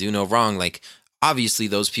Democrats can do no wrong, like obviously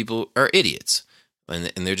those people are idiots.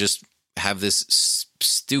 And they're just have this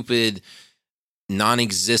stupid,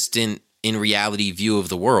 non-existent, in reality view of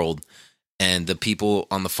the world. And the people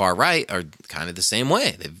on the far right are kind of the same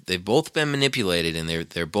way. They've both been manipulated, and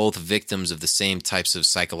they're both victims of the same types of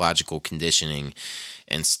psychological conditioning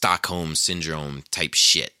and Stockholm syndrome type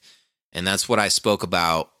shit. And that's what I spoke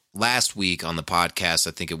about last week on the podcast.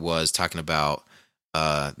 I think it was talking about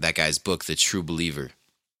that guy's book, The True Believer.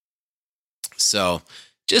 So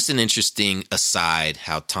just an interesting aside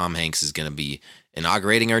how Tom Hanks is going to be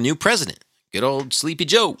inaugurating our new president. Good old Sleepy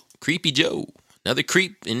Joe, Creepy Joe. Another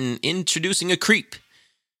creep in introducing a creep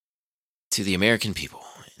to the American people.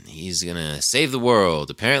 And he's going to save the world,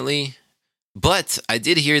 apparently. But I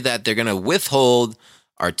did hear that they're going to withhold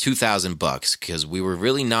our $2,000 because we were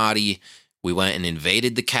really naughty. We went and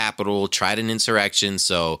invaded the Capitol, tried an insurrection.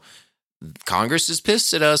 So Congress is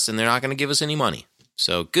pissed at us and they're not going to give us any money.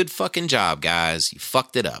 So good fucking job, guys. You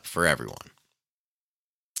fucked it up for everyone.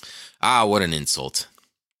 Ah, what an insult.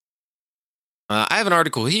 I have an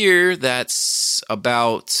article here that's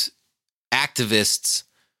about activists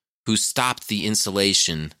who stopped the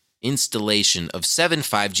installation of 7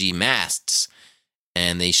 5G masts,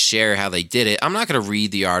 and they share how they did it. I'm not going to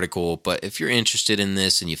read the article, but if you're interested in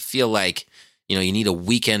this and you feel like, you need a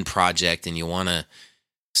weekend project and you want to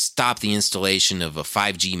stop the installation of a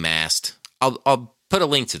 5G mast, I'll put a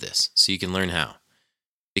link to this so you can learn how.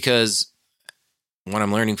 Because what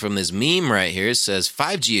I'm learning from this meme right here says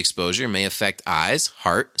 5G exposure may affect eyes,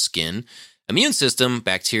 heart, skin, immune system,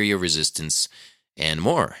 bacteria resistance, and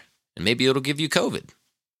more. And maybe it'll give you COVID.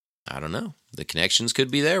 I don't know. The connections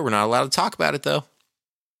could be there. We're not allowed to talk about it, though.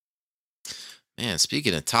 Man,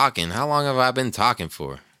 speaking of talking, how long have I been talking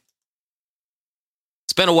for?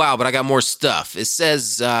 It's been a while, but I got more stuff. It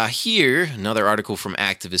says here, another article from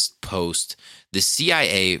Activist Post, the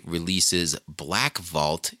CIA releases Black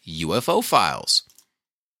Vault UFO files.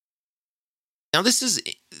 Now, this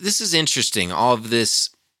is interesting, all of this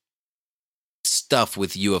stuff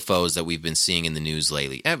with UFOs that we've been seeing in the news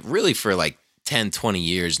lately. Really for like 10, 20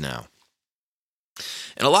 years now.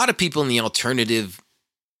 And a lot of people in the alternative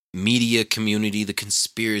media community, the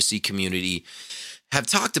conspiracy community, have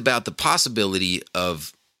talked about the possibility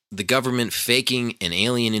of the government faking an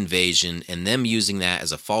alien invasion and them using that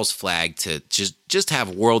as a false flag to just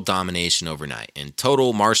have world domination overnight and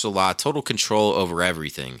total martial law, total control over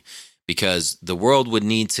everything, because the world would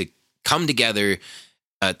need to come together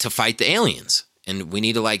to fight the aliens. And we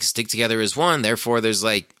need to stick together as one. Therefore, there's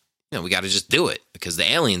we got to just do it because the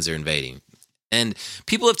aliens are invading. And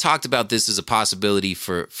people have talked about this as a possibility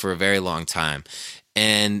for a very long time.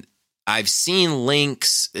 And I've seen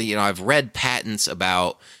links, I've read patents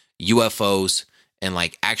about UFOs and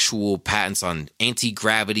actual patents on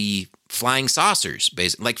anti-gravity flying saucers,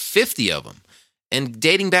 basically 50 of them, and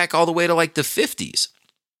dating back all the way to the 50s.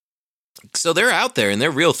 So they're out there and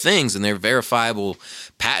they're real things and they're verifiable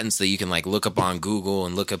patents that you can look up on Google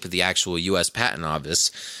and look up at the actual US Patent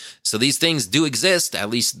Office. So these things do exist,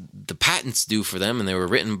 at least the patents do for them, and they were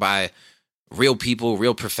written by real people,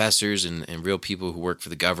 real professors, and real people who work for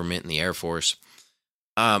the government and the Air Force.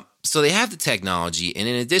 So they have the technology, and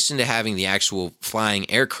in addition to having the actual flying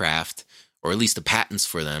aircraft, or at least the patents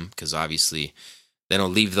for them, because obviously they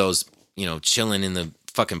don't leave those, chilling in the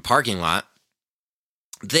fucking parking lot,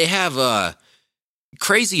 they have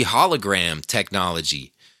crazy hologram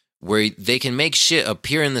technology where they can make shit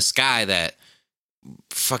appear in the sky that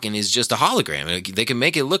fucking is just a hologram. They can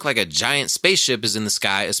make it look like a giant spaceship is in the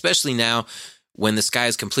sky, especially now when the sky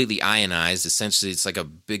is completely ionized. Essentially, it's like a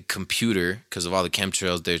big computer because of all the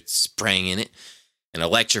chemtrails they're spraying in it and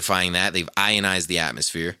electrifying that. They've ionized the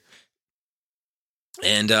atmosphere.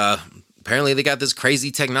 And apparently they got this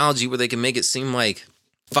crazy technology where they can make it seem like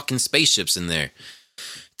fucking spaceships in there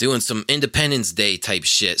doing some Independence Day type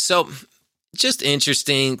shit. So just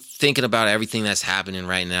interesting thinking about everything that's happening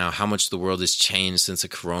right now, how much the world has changed since the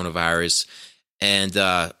coronavirus. And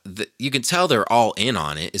you can tell they're all in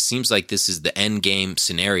on it. It seems like this is the end game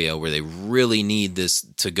scenario where they really need this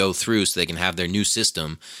to go through so they can have their new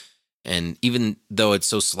system. And even though it's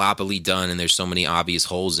so sloppily done and there's so many obvious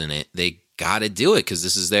holes in it, they got to do it because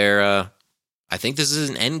this is their, I think this is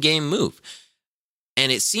an end game move.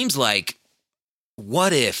 And it seems like,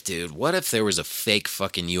 what if there was a fake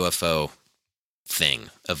fucking UFO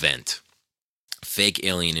event, fake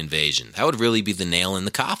alien invasion? That would really be the nail in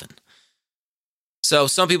the coffin. So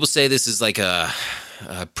some people say this is like a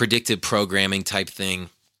predictive programming type thing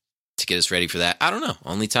to get us ready for that. I don't know.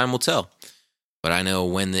 Only time will tell. But I know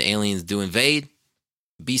when the aliens do invade,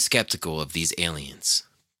 be skeptical of these aliens.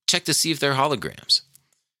 Check to see if they're holograms.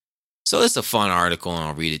 So this is a fun article, and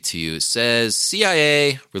I'll read it to you. It says,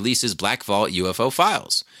 CIA releases Black Vault UFO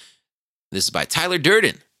files. This is by Tyler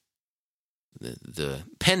Durden. The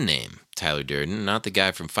pen name, Tyler Durden, not the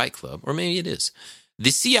guy from Fight Club, or maybe it is. The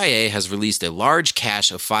CIA has released a large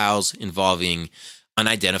cache of files involving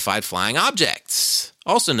unidentified flying objects,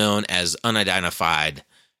 also known as unidentified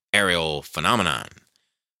aerial phenomenon,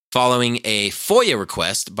 following a FOIA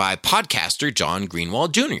request by podcaster John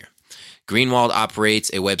Greenwald Jr. Greenwald operates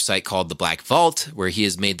a website called The Black Vault, where he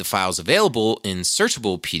has made the files available in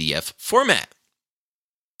searchable PDF format.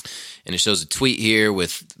 And it shows a tweet here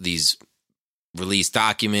with these released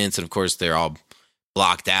documents, and of course they're all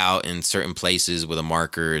blocked out in certain places with a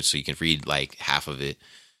marker so you can read half of it.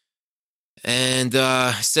 And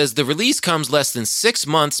says the release comes less than 6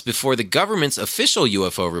 months before the government's official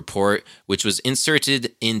UFO report, which was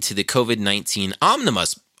inserted into the COVID-19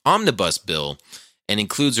 omnibus bill, and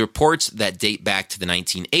includes reports that date back to the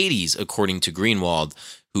 1980s, according to Greenwald,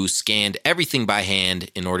 who scanned everything by hand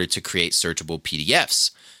in order to create searchable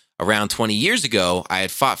PDFs. Around 20 years ago, I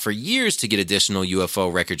had fought for years to get additional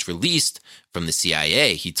UFO records released from the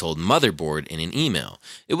CIA, he told Motherboard in an email.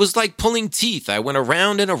 It was like pulling teeth. I went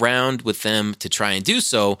around and around with them to try and do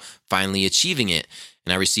so, finally achieving it.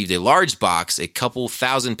 And I received a large box, a couple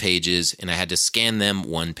thousand pages, and I had to scan them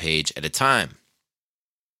one page at a time.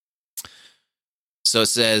 So it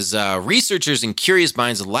says, researchers and curious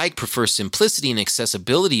minds alike prefer simplicity and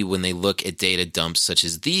accessibility when they look at data dumps such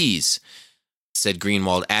as these, said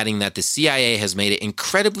Greenwald, adding that the CIA has made it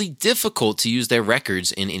incredibly difficult to use their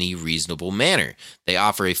records in any reasonable manner. They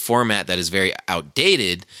offer a format that is very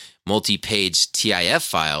outdated, multi-page TIF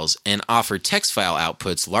files, and offer text file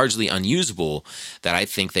outputs largely unusable that I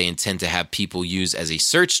think they intend to have people use as a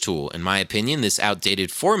search tool. In my opinion, this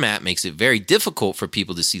outdated format makes it very difficult for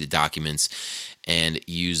people to see the documents and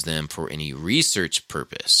use them for any research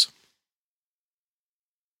purpose.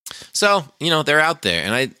 So, they're out there.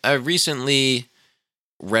 And I recently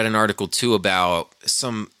read an article, too, about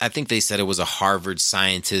I think they said it was a Harvard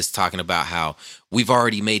scientist talking about how we've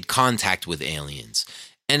already made contact with aliens.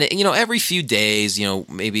 And, every few days,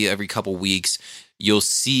 maybe every couple weeks, you'll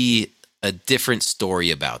see a different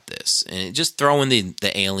story about this. And just throwing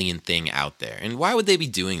the alien thing out there. And why would they be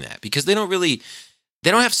doing that? Because they don't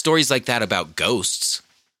have stories like that about ghosts,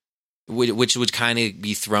 which would kind of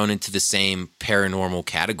be thrown into the same paranormal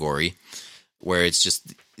category, where it's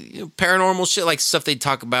just paranormal shit, like stuff they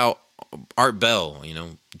talk about Art Bell,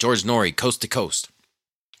 George Norrie, Coast to Coast.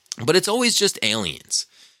 But it's always just aliens,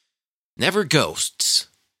 never ghosts.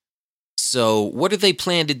 So what do they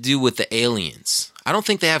plan to do with the aliens? I don't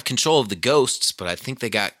think they have control of the ghosts, but I think they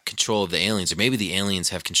got control of the aliens, or maybe the aliens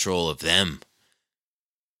have control of them.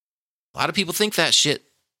 A lot of people think that shit.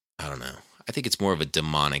 I don't know. I think it's more of a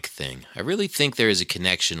demonic thing. I really think there is a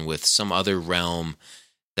connection with some other realm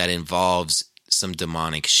that involves some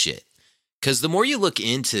demonic shit. Because the more you look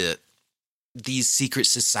into these secret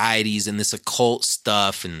societies and this occult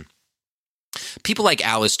stuff, and people like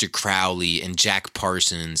Aleister Crowley and Jack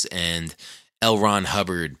Parsons and L. Ron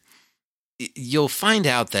Hubbard, you'll find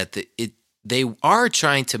out that they are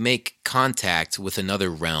trying to make contact with another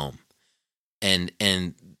realm. And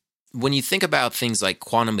when you think about things like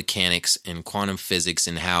quantum mechanics and quantum physics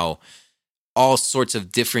and how all sorts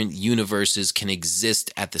of different universes can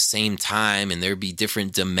exist at the same time, and there be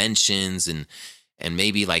different dimensions and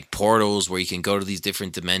maybe like portals where you can go to these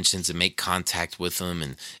different dimensions and make contact with them.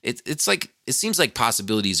 And it's like, it seems like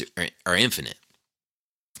possibilities are infinite.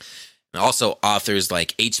 And also authors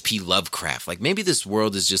like H.P. Lovecraft, like maybe this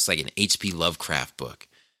world is just like an H.P. Lovecraft book.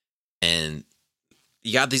 And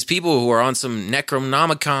you got these people who are on some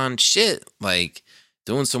Necronomicon shit, like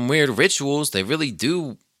doing some weird rituals. They really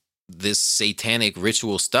do this satanic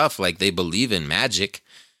ritual stuff, like they believe in magic.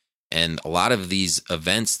 And a lot of these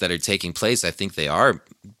events that are taking place, I think they are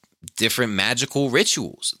different magical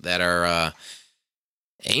rituals that are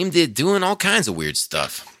aimed at doing all kinds of weird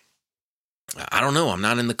stuff. I don't know. I'm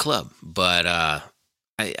not in the club, but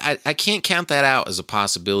I can't count that out as a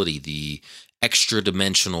possibility, the extra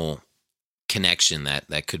dimensional connection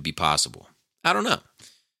that could be possible. I don't know.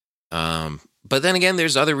 But then again,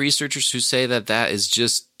 there's other researchers who say that is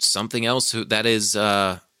just something else that is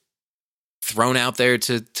thrown out there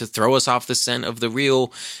to throw us off the scent of the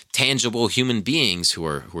real, tangible human beings who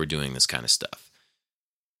are doing this kind of stuff.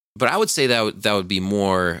 But I would say that would be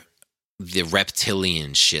more the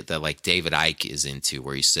reptilian shit that like David Icke is into,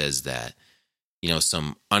 where he says that,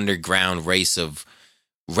 some underground race of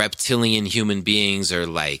reptilian human beings are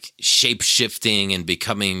like shape-shifting and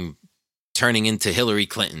turning into Hillary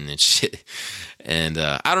Clinton and shit. And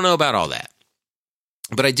I don't know about all that.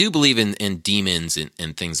 But I do believe in demons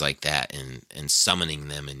and things like that, and summoning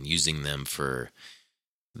them and using them for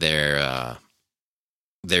their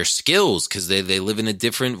skills, because they live in a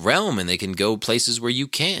different realm and they can go places where you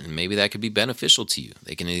can't. And maybe that could be beneficial to you.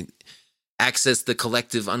 They can access the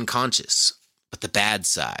collective unconscious, but the bad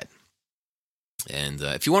side. And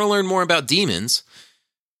if you want to learn more about demons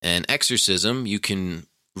and exorcism, you can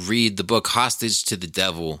read the book Hostage to the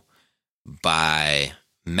Devil by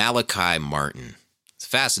Malachi Martin. It's a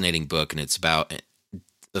fascinating book, and it's about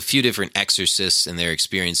a few different exorcists and their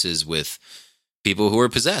experiences with people who are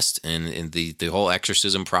possessed and the whole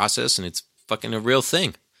exorcism process, and it's fucking a real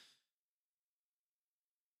thing.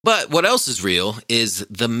 But what else is real is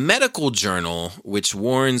the medical journal, which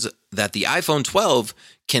warns that the iPhone 12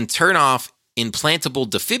 can turn off implantable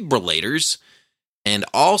defibrillators, and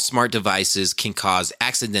all smart devices can cause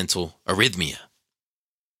accidental arrhythmia.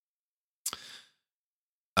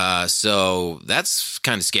 So that's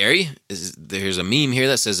kind of scary. There's a meme here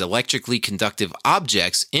that says electrically conductive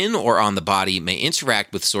objects in or on the body may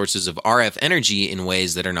interact with sources of RF energy in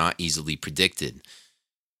ways that are not easily predicted.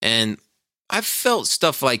 And I've felt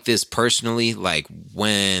stuff like this personally, like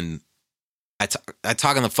when I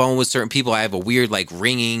talk on the phone with certain people, I have a weird like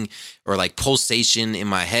ringing or like pulsation in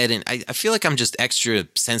my head, and I feel like I'm just extra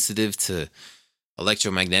sensitive to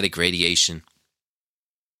electromagnetic radiation.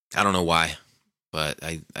 I don't know why. But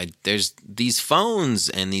there's these phones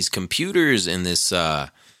and these computers and this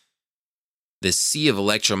sea of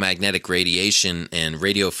electromagnetic radiation and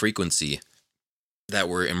radio frequency that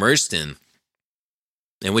we're immersed in,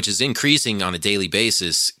 and which is increasing on a daily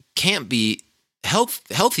basis, can't be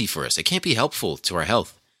healthy for us. It can't be helpful to our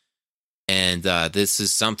health. And this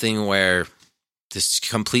is something where this is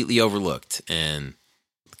completely overlooked. And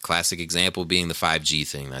the classic example being the 5G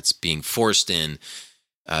thing that's being forced in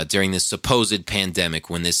during this supposed pandemic,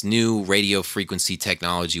 when this new radio frequency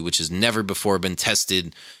technology, which has never before been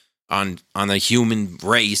tested on a human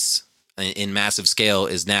race in massive scale,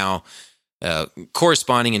 is now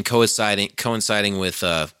corresponding and coinciding with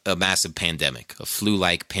a massive pandemic, a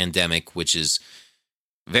flu-like pandemic, which is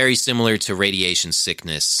Very similar to radiation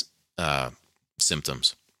sickness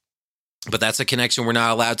symptoms. But that's a connection we're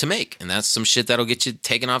not allowed to make. And that's some shit that'll get you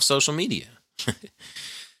taken off social media.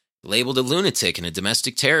 Labeled a lunatic and a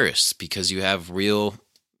domestic terrorist because you have real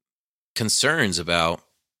concerns about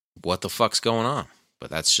what the fuck's going on.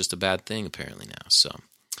 But that's just a bad thing apparently now. So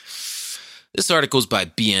this article is by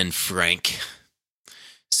BN Frank.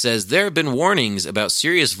 Says there have been warnings about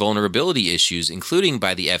serious vulnerability issues, including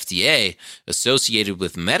by the FDA, associated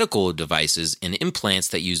with medical devices and implants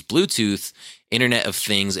that use Bluetooth, Internet of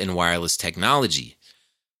Things, and wireless technology.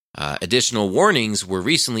 Additional warnings were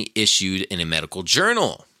recently issued in a medical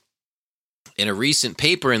journal. In a recent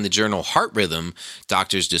paper in the journal Heart Rhythm,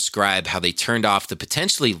 doctors describe how they turned off the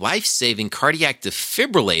potentially life-saving cardiac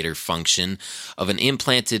defibrillator function of an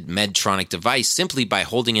implanted Medtronic device simply by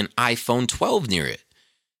holding an iPhone 12 near it.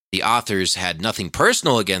 The authors had nothing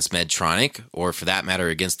personal against Medtronic, or for that matter,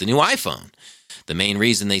 against the new iPhone. The main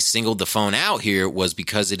reason they singled the phone out here was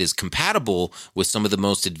because it is compatible with some of the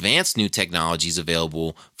most advanced new technologies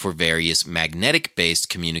available for various magnetic-based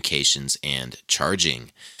communications and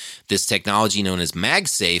charging. This technology, known as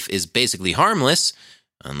MagSafe, is basically harmless,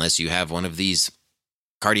 unless you have one of these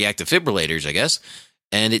cardiac defibrillators, I guess,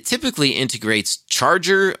 and it typically integrates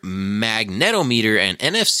charger, magnetometer, and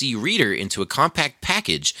NFC reader into a compact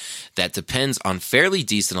package that depends on fairly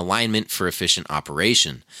decent alignment for efficient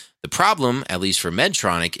operation. The problem, at least for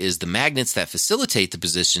Medtronic, is the magnets that facilitate the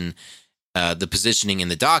positioning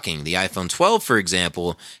and the docking. The iPhone 12, for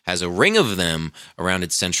example, has a ring of them around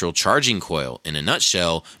its central charging coil. In a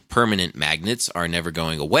nutshell, permanent magnets are never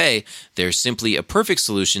going away. They're simply a perfect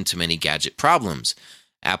solution to many gadget problems.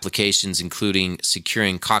 Applications including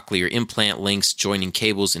securing cochlear implant links, joining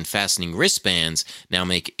cables, and fastening wristbands now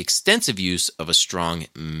make extensive use of a strong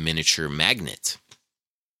miniature magnet.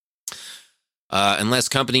 Unless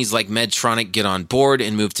companies like Medtronic get on board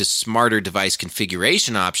and move to smarter device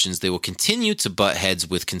configuration options, they will continue to butt heads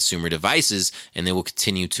with consumer devices, and they will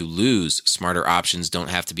continue to lose. Smarter options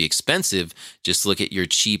don't have to be expensive. Just look at your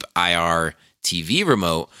cheap IR TV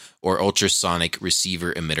remote or ultrasonic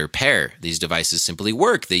receiver emitter pair. These devices simply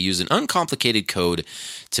work. They use an uncomplicated code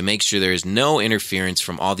to make sure there is no interference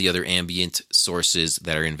from all the other ambient sources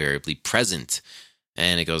that are invariably present.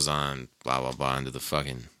 And it goes on, blah, blah, blah, into the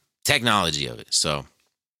fucking technology of it. So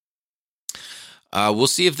we'll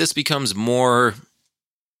see if this becomes more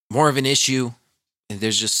of an issue.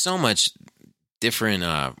 There's just so much different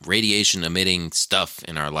radiation emitting stuff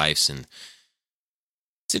in our lives, and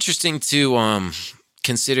it's interesting to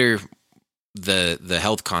consider the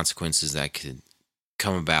health consequences that could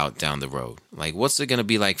come about down the road. Like, what's it going to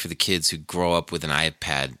be like for the kids who grow up with an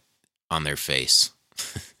iPad on their face?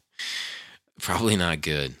 Probably not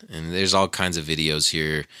good. And there's all kinds of videos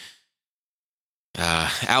here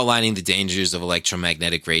outlining the dangers of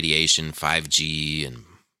electromagnetic radiation, 5G, and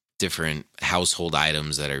different household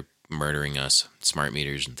items that are murdering us, smart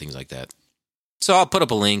meters and things like that. So I'll put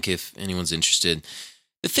up a link if anyone's interested.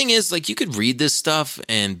 The thing is, like, you could read this stuff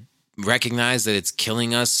and recognize that it's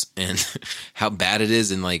killing us and how bad it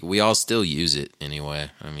is, and like we all still use it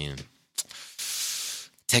anyway. I mean,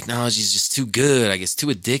 technology is just too good. I guess too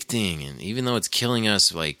addicting, and even though it's killing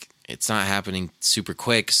us, like, it's not happening super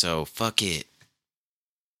quick. So fuck it.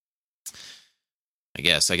 I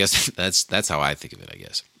guess that's how I think of it. I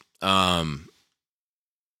guess.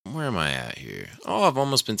 Where am I at here? Oh, I've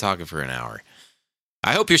almost been talking for an hour.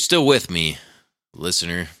 I hope you're still with me,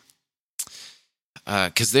 listener,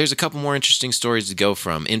 because there's a couple more interesting stories to go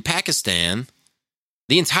from. In Pakistan,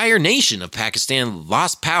 the entire nation of Pakistan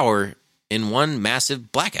lost power in one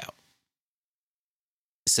massive blackout.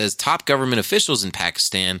 It says top government officials in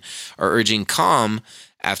Pakistan are urging calm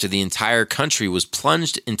after the entire country was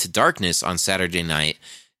plunged into darkness on Saturday night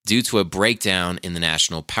due to a breakdown in the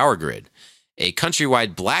national power grid. A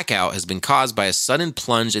countrywide blackout has been caused by a sudden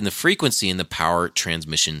plunge in the frequency in the power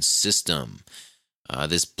transmission system.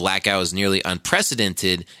 This blackout is nearly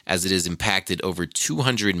unprecedented as it has impacted over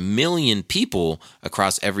 200 million people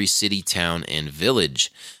across every city, town, and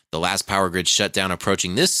village. The last power grid shutdown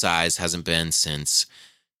approaching this size hasn't been since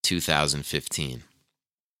 2015.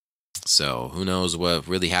 So who knows what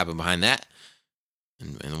really happened behind that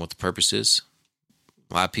and what the purpose is.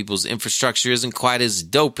 A lot of people's infrastructure isn't quite as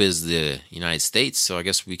dope as the United States, so I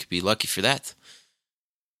guess we could be lucky for that.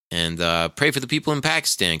 And pray for the people in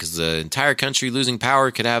Pakistan, because the entire country losing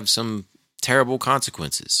power could have some terrible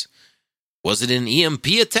consequences. Was it an EMP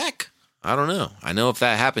attack? I don't know. I know if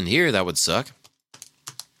that happened here, that would suck.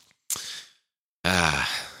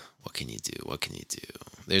 What can you do? What can you do?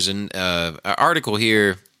 There's an article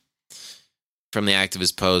here from the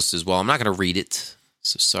Activist Post as well. I'm not going to read it,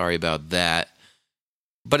 so sorry about that.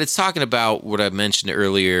 But it's talking about what I mentioned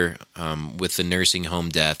earlier with the nursing home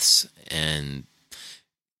deaths, and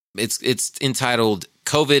it's entitled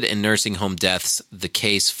 "COVID and Nursing Home Deaths: The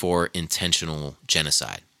Case for Intentional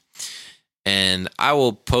Genocide." And I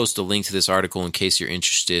will post a link to this article in case you're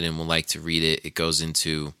interested and would like to read it. It goes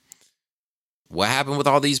into what happened with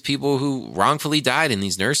all these people who wrongfully died in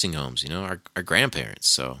these nursing homes, our grandparents.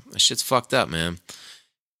 So that shit's fucked up, man.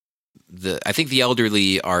 I think the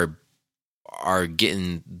elderly are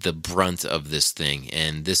getting the brunt of this thing,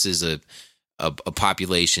 and this is a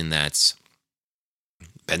population that's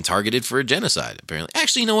been targeted for a genocide, apparently.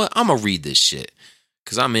 Actually, you know what? I'm going to read this shit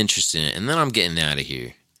because I'm interested in it, and then I'm getting out of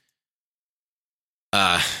here.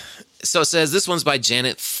 So it says, this one's by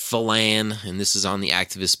Janet Phelan, and this is on the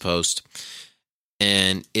Activist Post.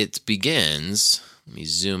 And it begins, let me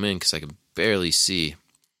zoom in because I can barely see.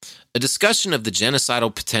 A discussion of the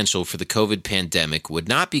genocidal potential for the COVID pandemic would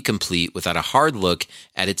not be complete without a hard look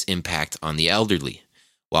at its impact on the elderly.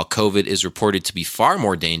 While COVID is reported to be far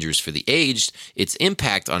more dangerous for the aged, its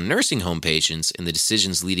impact on nursing home patients and the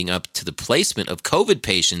decisions leading up to the placement of COVID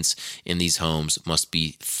patients in these homes must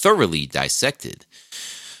be thoroughly dissected.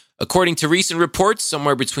 According to recent reports,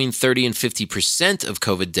 somewhere between 30 and 50% of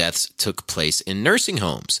COVID deaths took place in nursing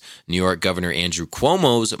homes. New York Governor Andrew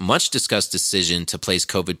Cuomo's much-discussed decision to place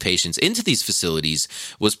COVID patients into these facilities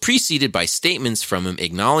was preceded by statements from him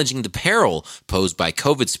acknowledging the peril posed by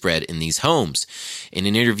COVID spread in these homes. In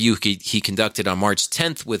an interview he conducted on March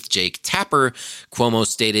 10th with Jake Tapper, Cuomo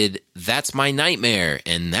stated, "That's my nightmare,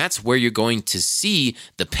 and that's where you're going to see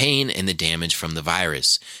the pain and the damage from the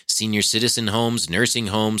virus. Senior citizen homes, nursing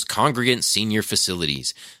homes, congregant senior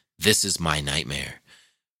facilities. This is my nightmare.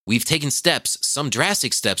 We've taken steps, some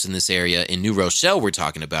drastic steps in this area. In New Rochelle, we're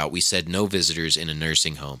talking about. We said no visitors in a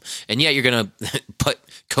nursing home. And yet you're going to put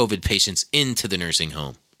COVID patients into the nursing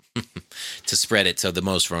home to spread it to the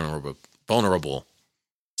most vulnerable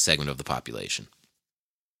segment of the population."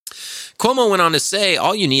 Cuomo went on to say,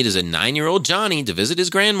 all you need is a 9-year-old Johnny to visit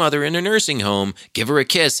his grandmother in a nursing home, give her a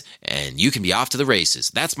kiss, and you can be off to the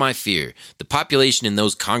races. That's my fear. The population in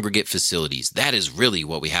those congregate facilities, that is really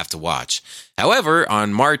what we have to watch. However,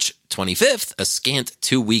 on March 25th, a scant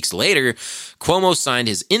 2 weeks later, Cuomo signed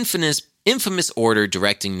his infamous order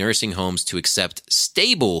directing nursing homes to accept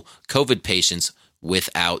stable COVID patients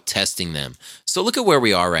without testing them. So look at where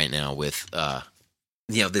we are right now with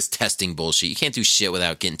this testing bullshit. You can't do shit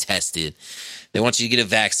without getting tested. They want you to get a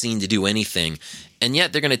vaccine to do anything. And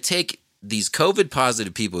yet they're going to take these COVID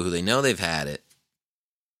positive people who they know they've had it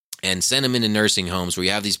and send them into nursing homes where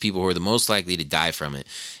you have these people who are the most likely to die from it.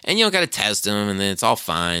 And you don't got to test them, and then it's all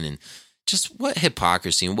fine. And just what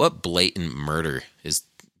hypocrisy and what blatant murder has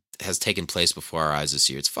taken place before our eyes this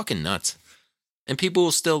year. It's fucking nuts. And people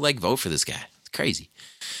will still vote for this guy. It's crazy.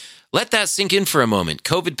 Let that sink in for a moment.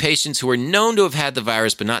 COVID patients who were known to have had the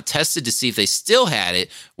virus but not tested to see if they still had it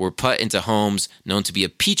were put into homes known to be a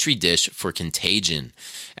petri dish for contagion.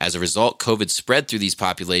 As a result, COVID spread through these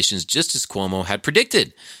populations just as Cuomo had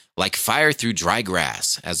predicted, like fire through dry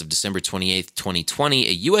grass. As of December 28, 2020,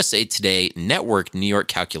 a USA Today network New York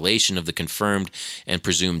calculation of the confirmed and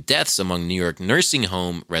presumed deaths among New York nursing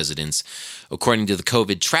home residents, according to the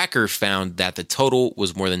COVID tracker, found that the total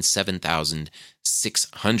was more than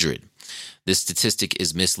 7,600. This statistic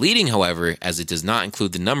is misleading, however, as it does not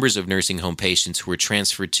include the numbers of nursing home patients who were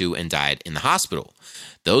transferred to and died in the hospital.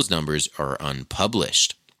 Those numbers are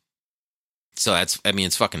unpublished. So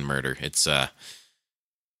it's fucking murder. It's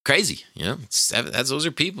crazy, those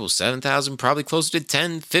are people. 7,000, probably closer to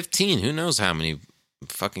 10, 15. Who knows how many?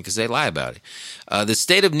 Fucking because they lie about it. The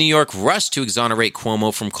state of New York rushed to exonerate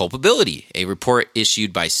Cuomo from culpability. A report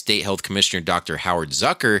issued by State Health Commissioner Dr. Howard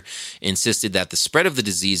Zucker insisted that the spread of the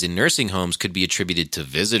disease in nursing homes could be attributed to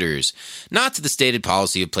visitors, not to the stated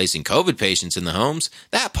policy of placing COVID patients in the homes.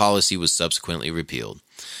 That policy was subsequently repealed.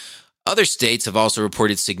 Other states have also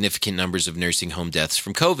reported significant numbers of nursing home deaths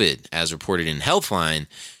from COVID. As reported in Healthline,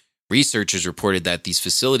 researchers reported that these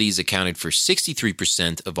facilities accounted for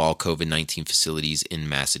 63% of all COVID-19 facilities in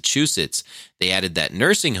Massachusetts. They added that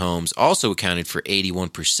nursing homes also accounted for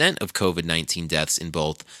 81% of COVID-19 deaths in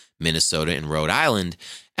both Minnesota and Rhode Island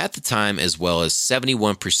at the time, as well as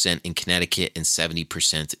 71% in Connecticut and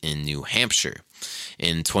 70% in New Hampshire.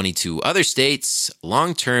 In 22 other states,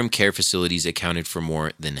 long-term care facilities accounted for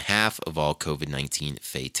more than half of all COVID-19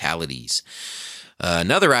 fatalities.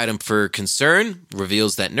 Another item for concern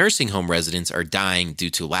reveals that nursing home residents are dying due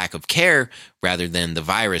to lack of care rather than the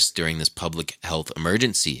virus during this public health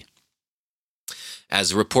emergency.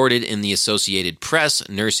 As reported in the Associated Press,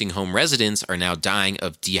 nursing home residents are now dying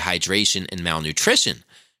of dehydration and malnutrition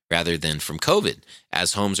rather than from COVID,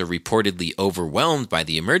 as homes are reportedly overwhelmed by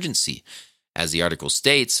the emergency. As the article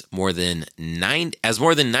states, more than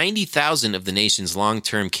 90,000 of the nation's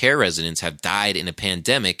long-term care residents have died in a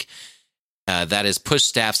pandemic that has pushed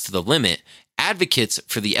staffs to the limit. Advocates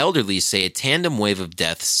for the elderly say a tandem wave of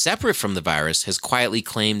deaths separate from the virus has quietly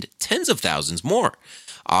claimed tens of thousands more,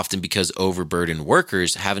 often because overburdened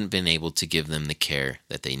workers haven't been able to give them the care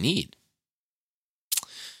that they need.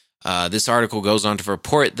 This article goes on to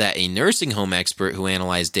report that a nursing home expert who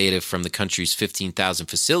analyzed data from the country's 15,000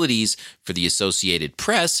 facilities for the Associated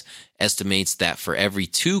Press estimates that for every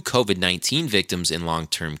 2 COVID-19 victims in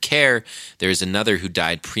long-term care, there is another who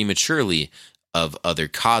died prematurely of other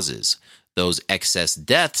causes. Those excess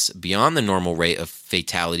deaths beyond the normal rate of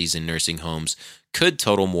fatalities in nursing homes could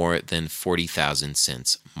total more than 40,000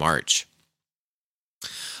 since March.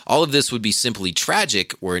 All of this would be simply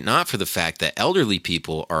tragic were it not for the fact that elderly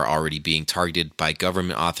people are already being targeted by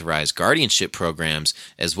government-authorized guardianship programs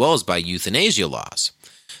as well as by euthanasia laws.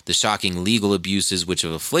 The shocking legal abuses which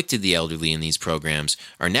have afflicted the elderly in these programs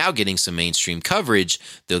are now getting some mainstream coverage,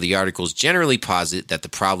 though the articles generally posit that the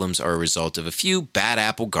problems are a result of a few bad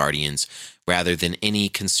apple guardians rather than any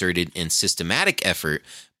concerted and systematic effort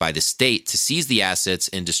by the state to seize the assets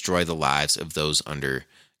and destroy the lives of those under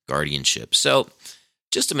guardianship. So,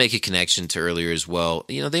 just to make a connection to earlier as well,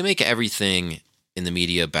 they make everything in the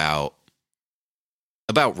media about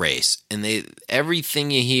race, and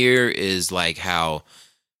everything you hear is like how,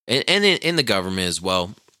 and in the government as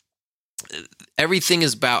well, everything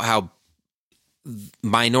is about how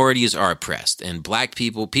minorities are oppressed, and black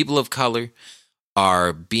people of color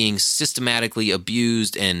are being systematically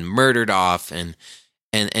abused and murdered off, and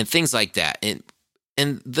things like that, and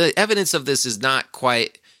the evidence of this is not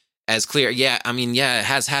quite as clear. It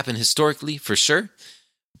has happened historically, for sure.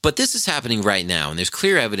 But this is happening right now, and there's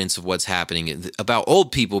clear evidence of what's happening about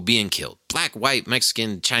old people being killed. Black, white,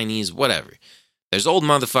 Mexican, Chinese, whatever. There's old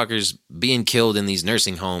motherfuckers being killed in these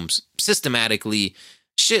nursing homes systematically.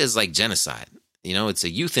 Shit is like genocide. It's a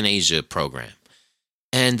euthanasia program.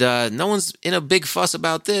 And no one's in a big fuss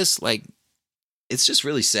about this. Like, it's just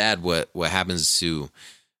really sad what happens to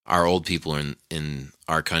our old people in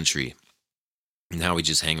our country. Now we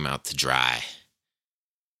just hang them out to dry.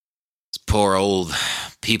 It's poor old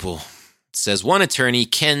people. Says one attorney,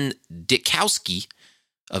 Ken Dikowski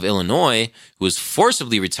of Illinois, who was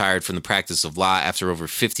forcibly retired from the practice of law after over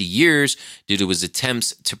 50 years due to his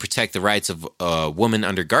attempts to protect the rights of a woman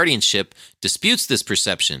under guardianship, disputes this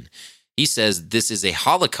perception. He says this is a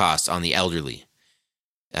holocaust on the elderly.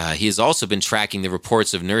 He has also been tracking the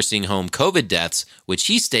reports of nursing home COVID deaths, which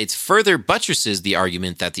he states further buttresses the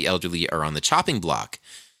argument that the elderly are on the chopping block.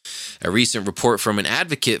 A recent report from an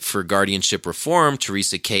advocate for guardianship reform,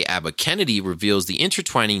 Teresa K. Abba Kennedy, reveals the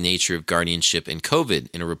intertwining nature of guardianship and COVID.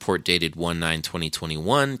 In a report dated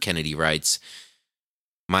 1/9/2021, Kennedy writes,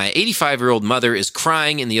 "My 85-year-old mother is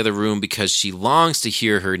crying in the other room because she longs to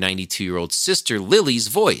hear her 92-year-old sister Lily's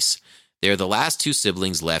voice. They are the last 2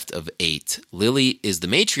 siblings left of 8. Lily is the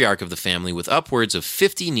matriarch of the family with upwards of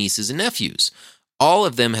 50 nieces and nephews. All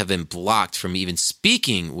of them have been blocked from even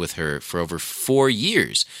speaking with her for over 4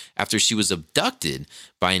 years after she was abducted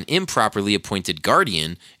by an improperly appointed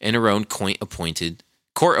guardian and her own court-appointed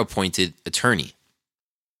attorney.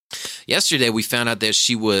 Yesterday, we found out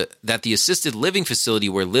that the assisted living facility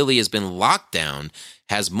where Lily has been locked down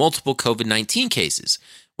has multiple COVID-19 cases.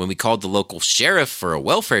 When we called the local sheriff for a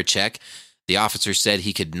welfare check, the officer said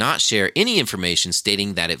he could not share any information,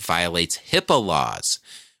 stating that it violates HIPAA laws.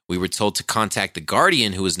 We were told to contact the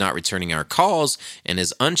guardian, who is not returning our calls and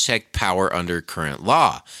has unchecked power under current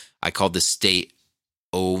law. I called the state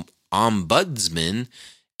ombudsman,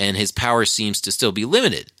 and his power seems to still be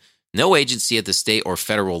limited. No agency at the state or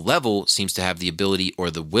federal level seems to have the ability or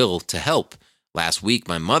the will to help. Last week,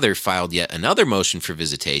 my mother filed yet another motion for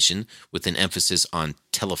visitation with an emphasis on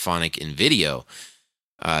telephonic and video.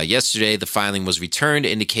 Yesterday, the filing was returned,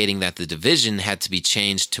 indicating that the division had to be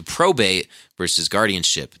changed to probate versus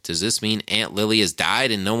guardianship. Does this mean Aunt Lily has died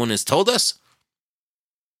and no one has told us?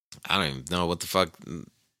 I don't even know what the fuck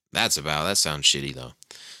that's about. That sounds shitty, though.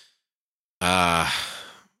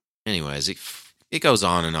 Anyways, it goes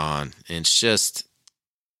on, and it's just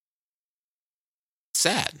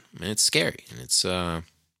sad, and it's scary, and it's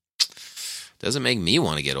doesn't make me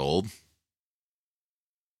want to get old.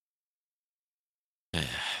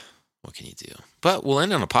 What can you do? But we'll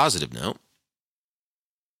end on a positive note,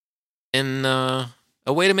 and a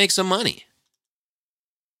way to make some money,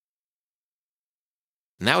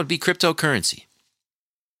 and that would be cryptocurrency.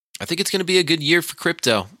 I think it's going to be a good year for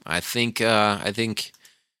crypto. I think a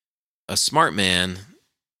smart man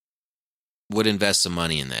would invest some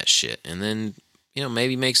money in that shit and then,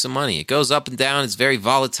 maybe make some money. It goes up and down. It's very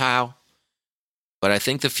volatile. But I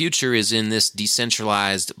think the future is in this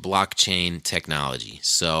decentralized blockchain technology.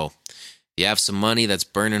 So you have some money that's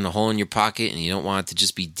burning a hole in your pocket and you don't want it to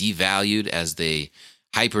just be devalued as they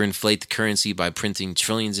hyperinflate the currency by printing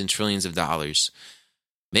trillions and trillions of dollars.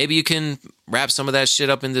 Maybe you can wrap some of that shit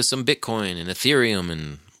up into some Bitcoin and Ethereum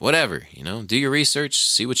and whatever, do your research,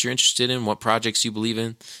 see what you're interested in, what projects you believe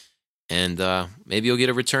in, and maybe you'll get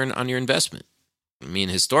a return on your investment. I mean,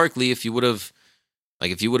 historically, if you would have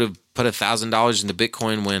put $1,000 into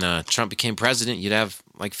Bitcoin when Trump became president, you'd have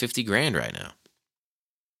like 50 grand right now.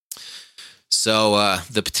 So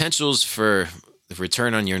the potentials for the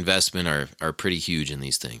return on your investment are pretty huge in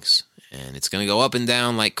these things. And it's going to go up and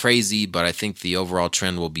down like crazy, but I think the overall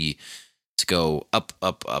trend will be to go up,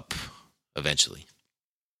 up, up eventually.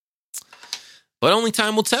 But only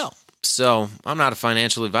time will tell. So I'm not a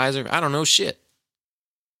financial advisor. I don't know shit.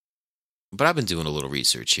 But I've been doing a little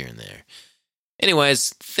research here and there.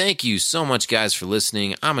 Anyways, thank you so much, guys, for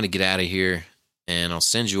listening. I'm going to get out of here, and I'll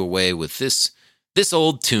send you away with this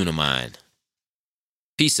old tune of mine.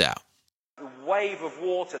 Peace out. A wave of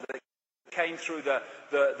water that came through the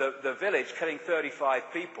village, killing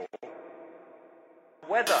 35 people.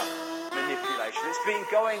 Weather manipulation. It's been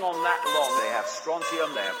going on that long. They have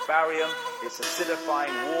strontium, they have barium. It's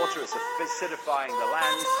acidifying water, it's acidifying the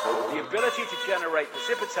land. The ability to generate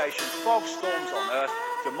precipitation, fog storms on Earth,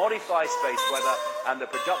 to modify space weather, and the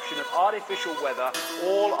production of artificial weather,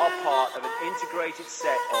 all are part of an integrated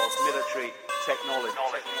set of military technology.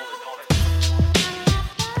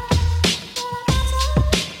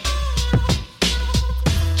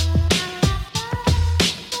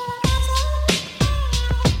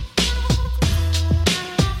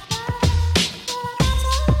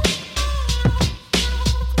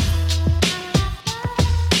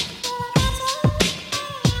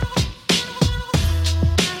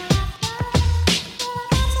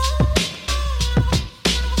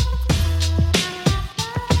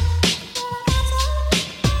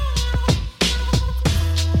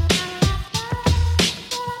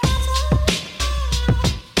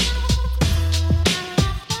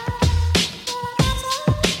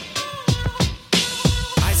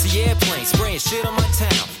 Shit on my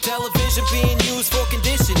town. Television being used for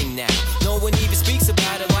conditioning now. No one even speaks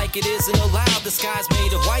about it like it isn't allowed. The sky's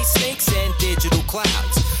made of white snakes and digital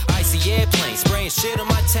clouds. Icy airplanes spraying shit on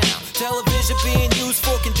my town. Television being used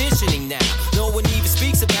for conditioning now. No one even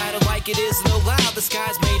speaks about it like it isn't allowed. The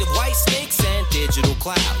sky's made of white snakes and digital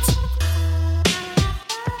clouds.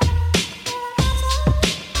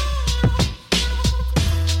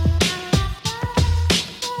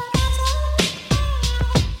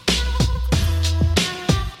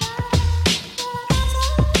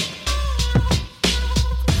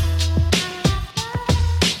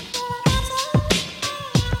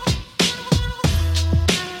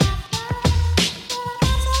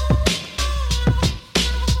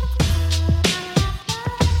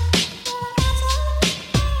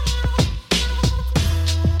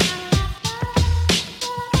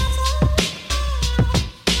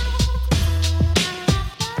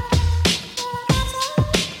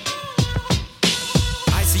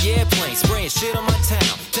 Shit on my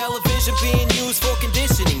town. Television being used for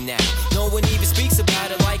conditioning now. No one even speaks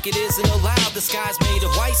about it like it isn't allowed. The sky's made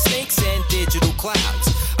of white snakes and digital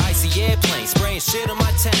clouds. Icy airplanes spraying shit on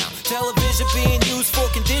my town. Television being used for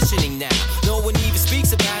conditioning now. No one even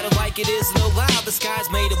speaks about it like it isn't allowed. The sky's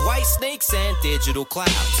made of white snakes and digital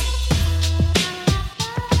clouds.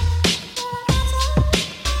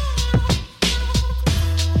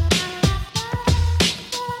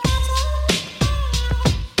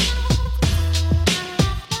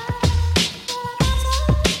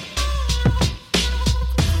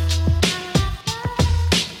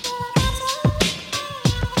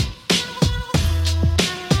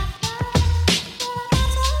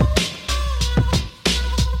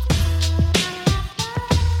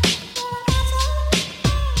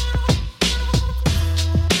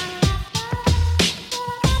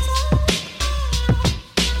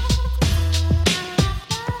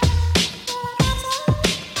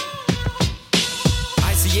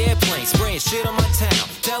 Spraying shit on my town.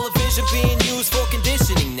 Television being used for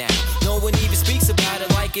conditioning now. No one even speaks about it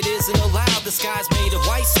like it isn't allowed. The sky's made of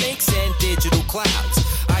white snakes and digital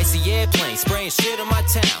clouds. Icy airplanes spraying shit on my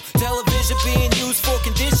town. Television being used for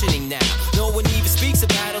conditioning now. No one even speaks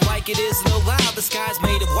about it like it isn't allowed. The sky's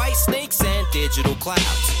made of white snakes and digital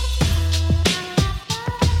clouds.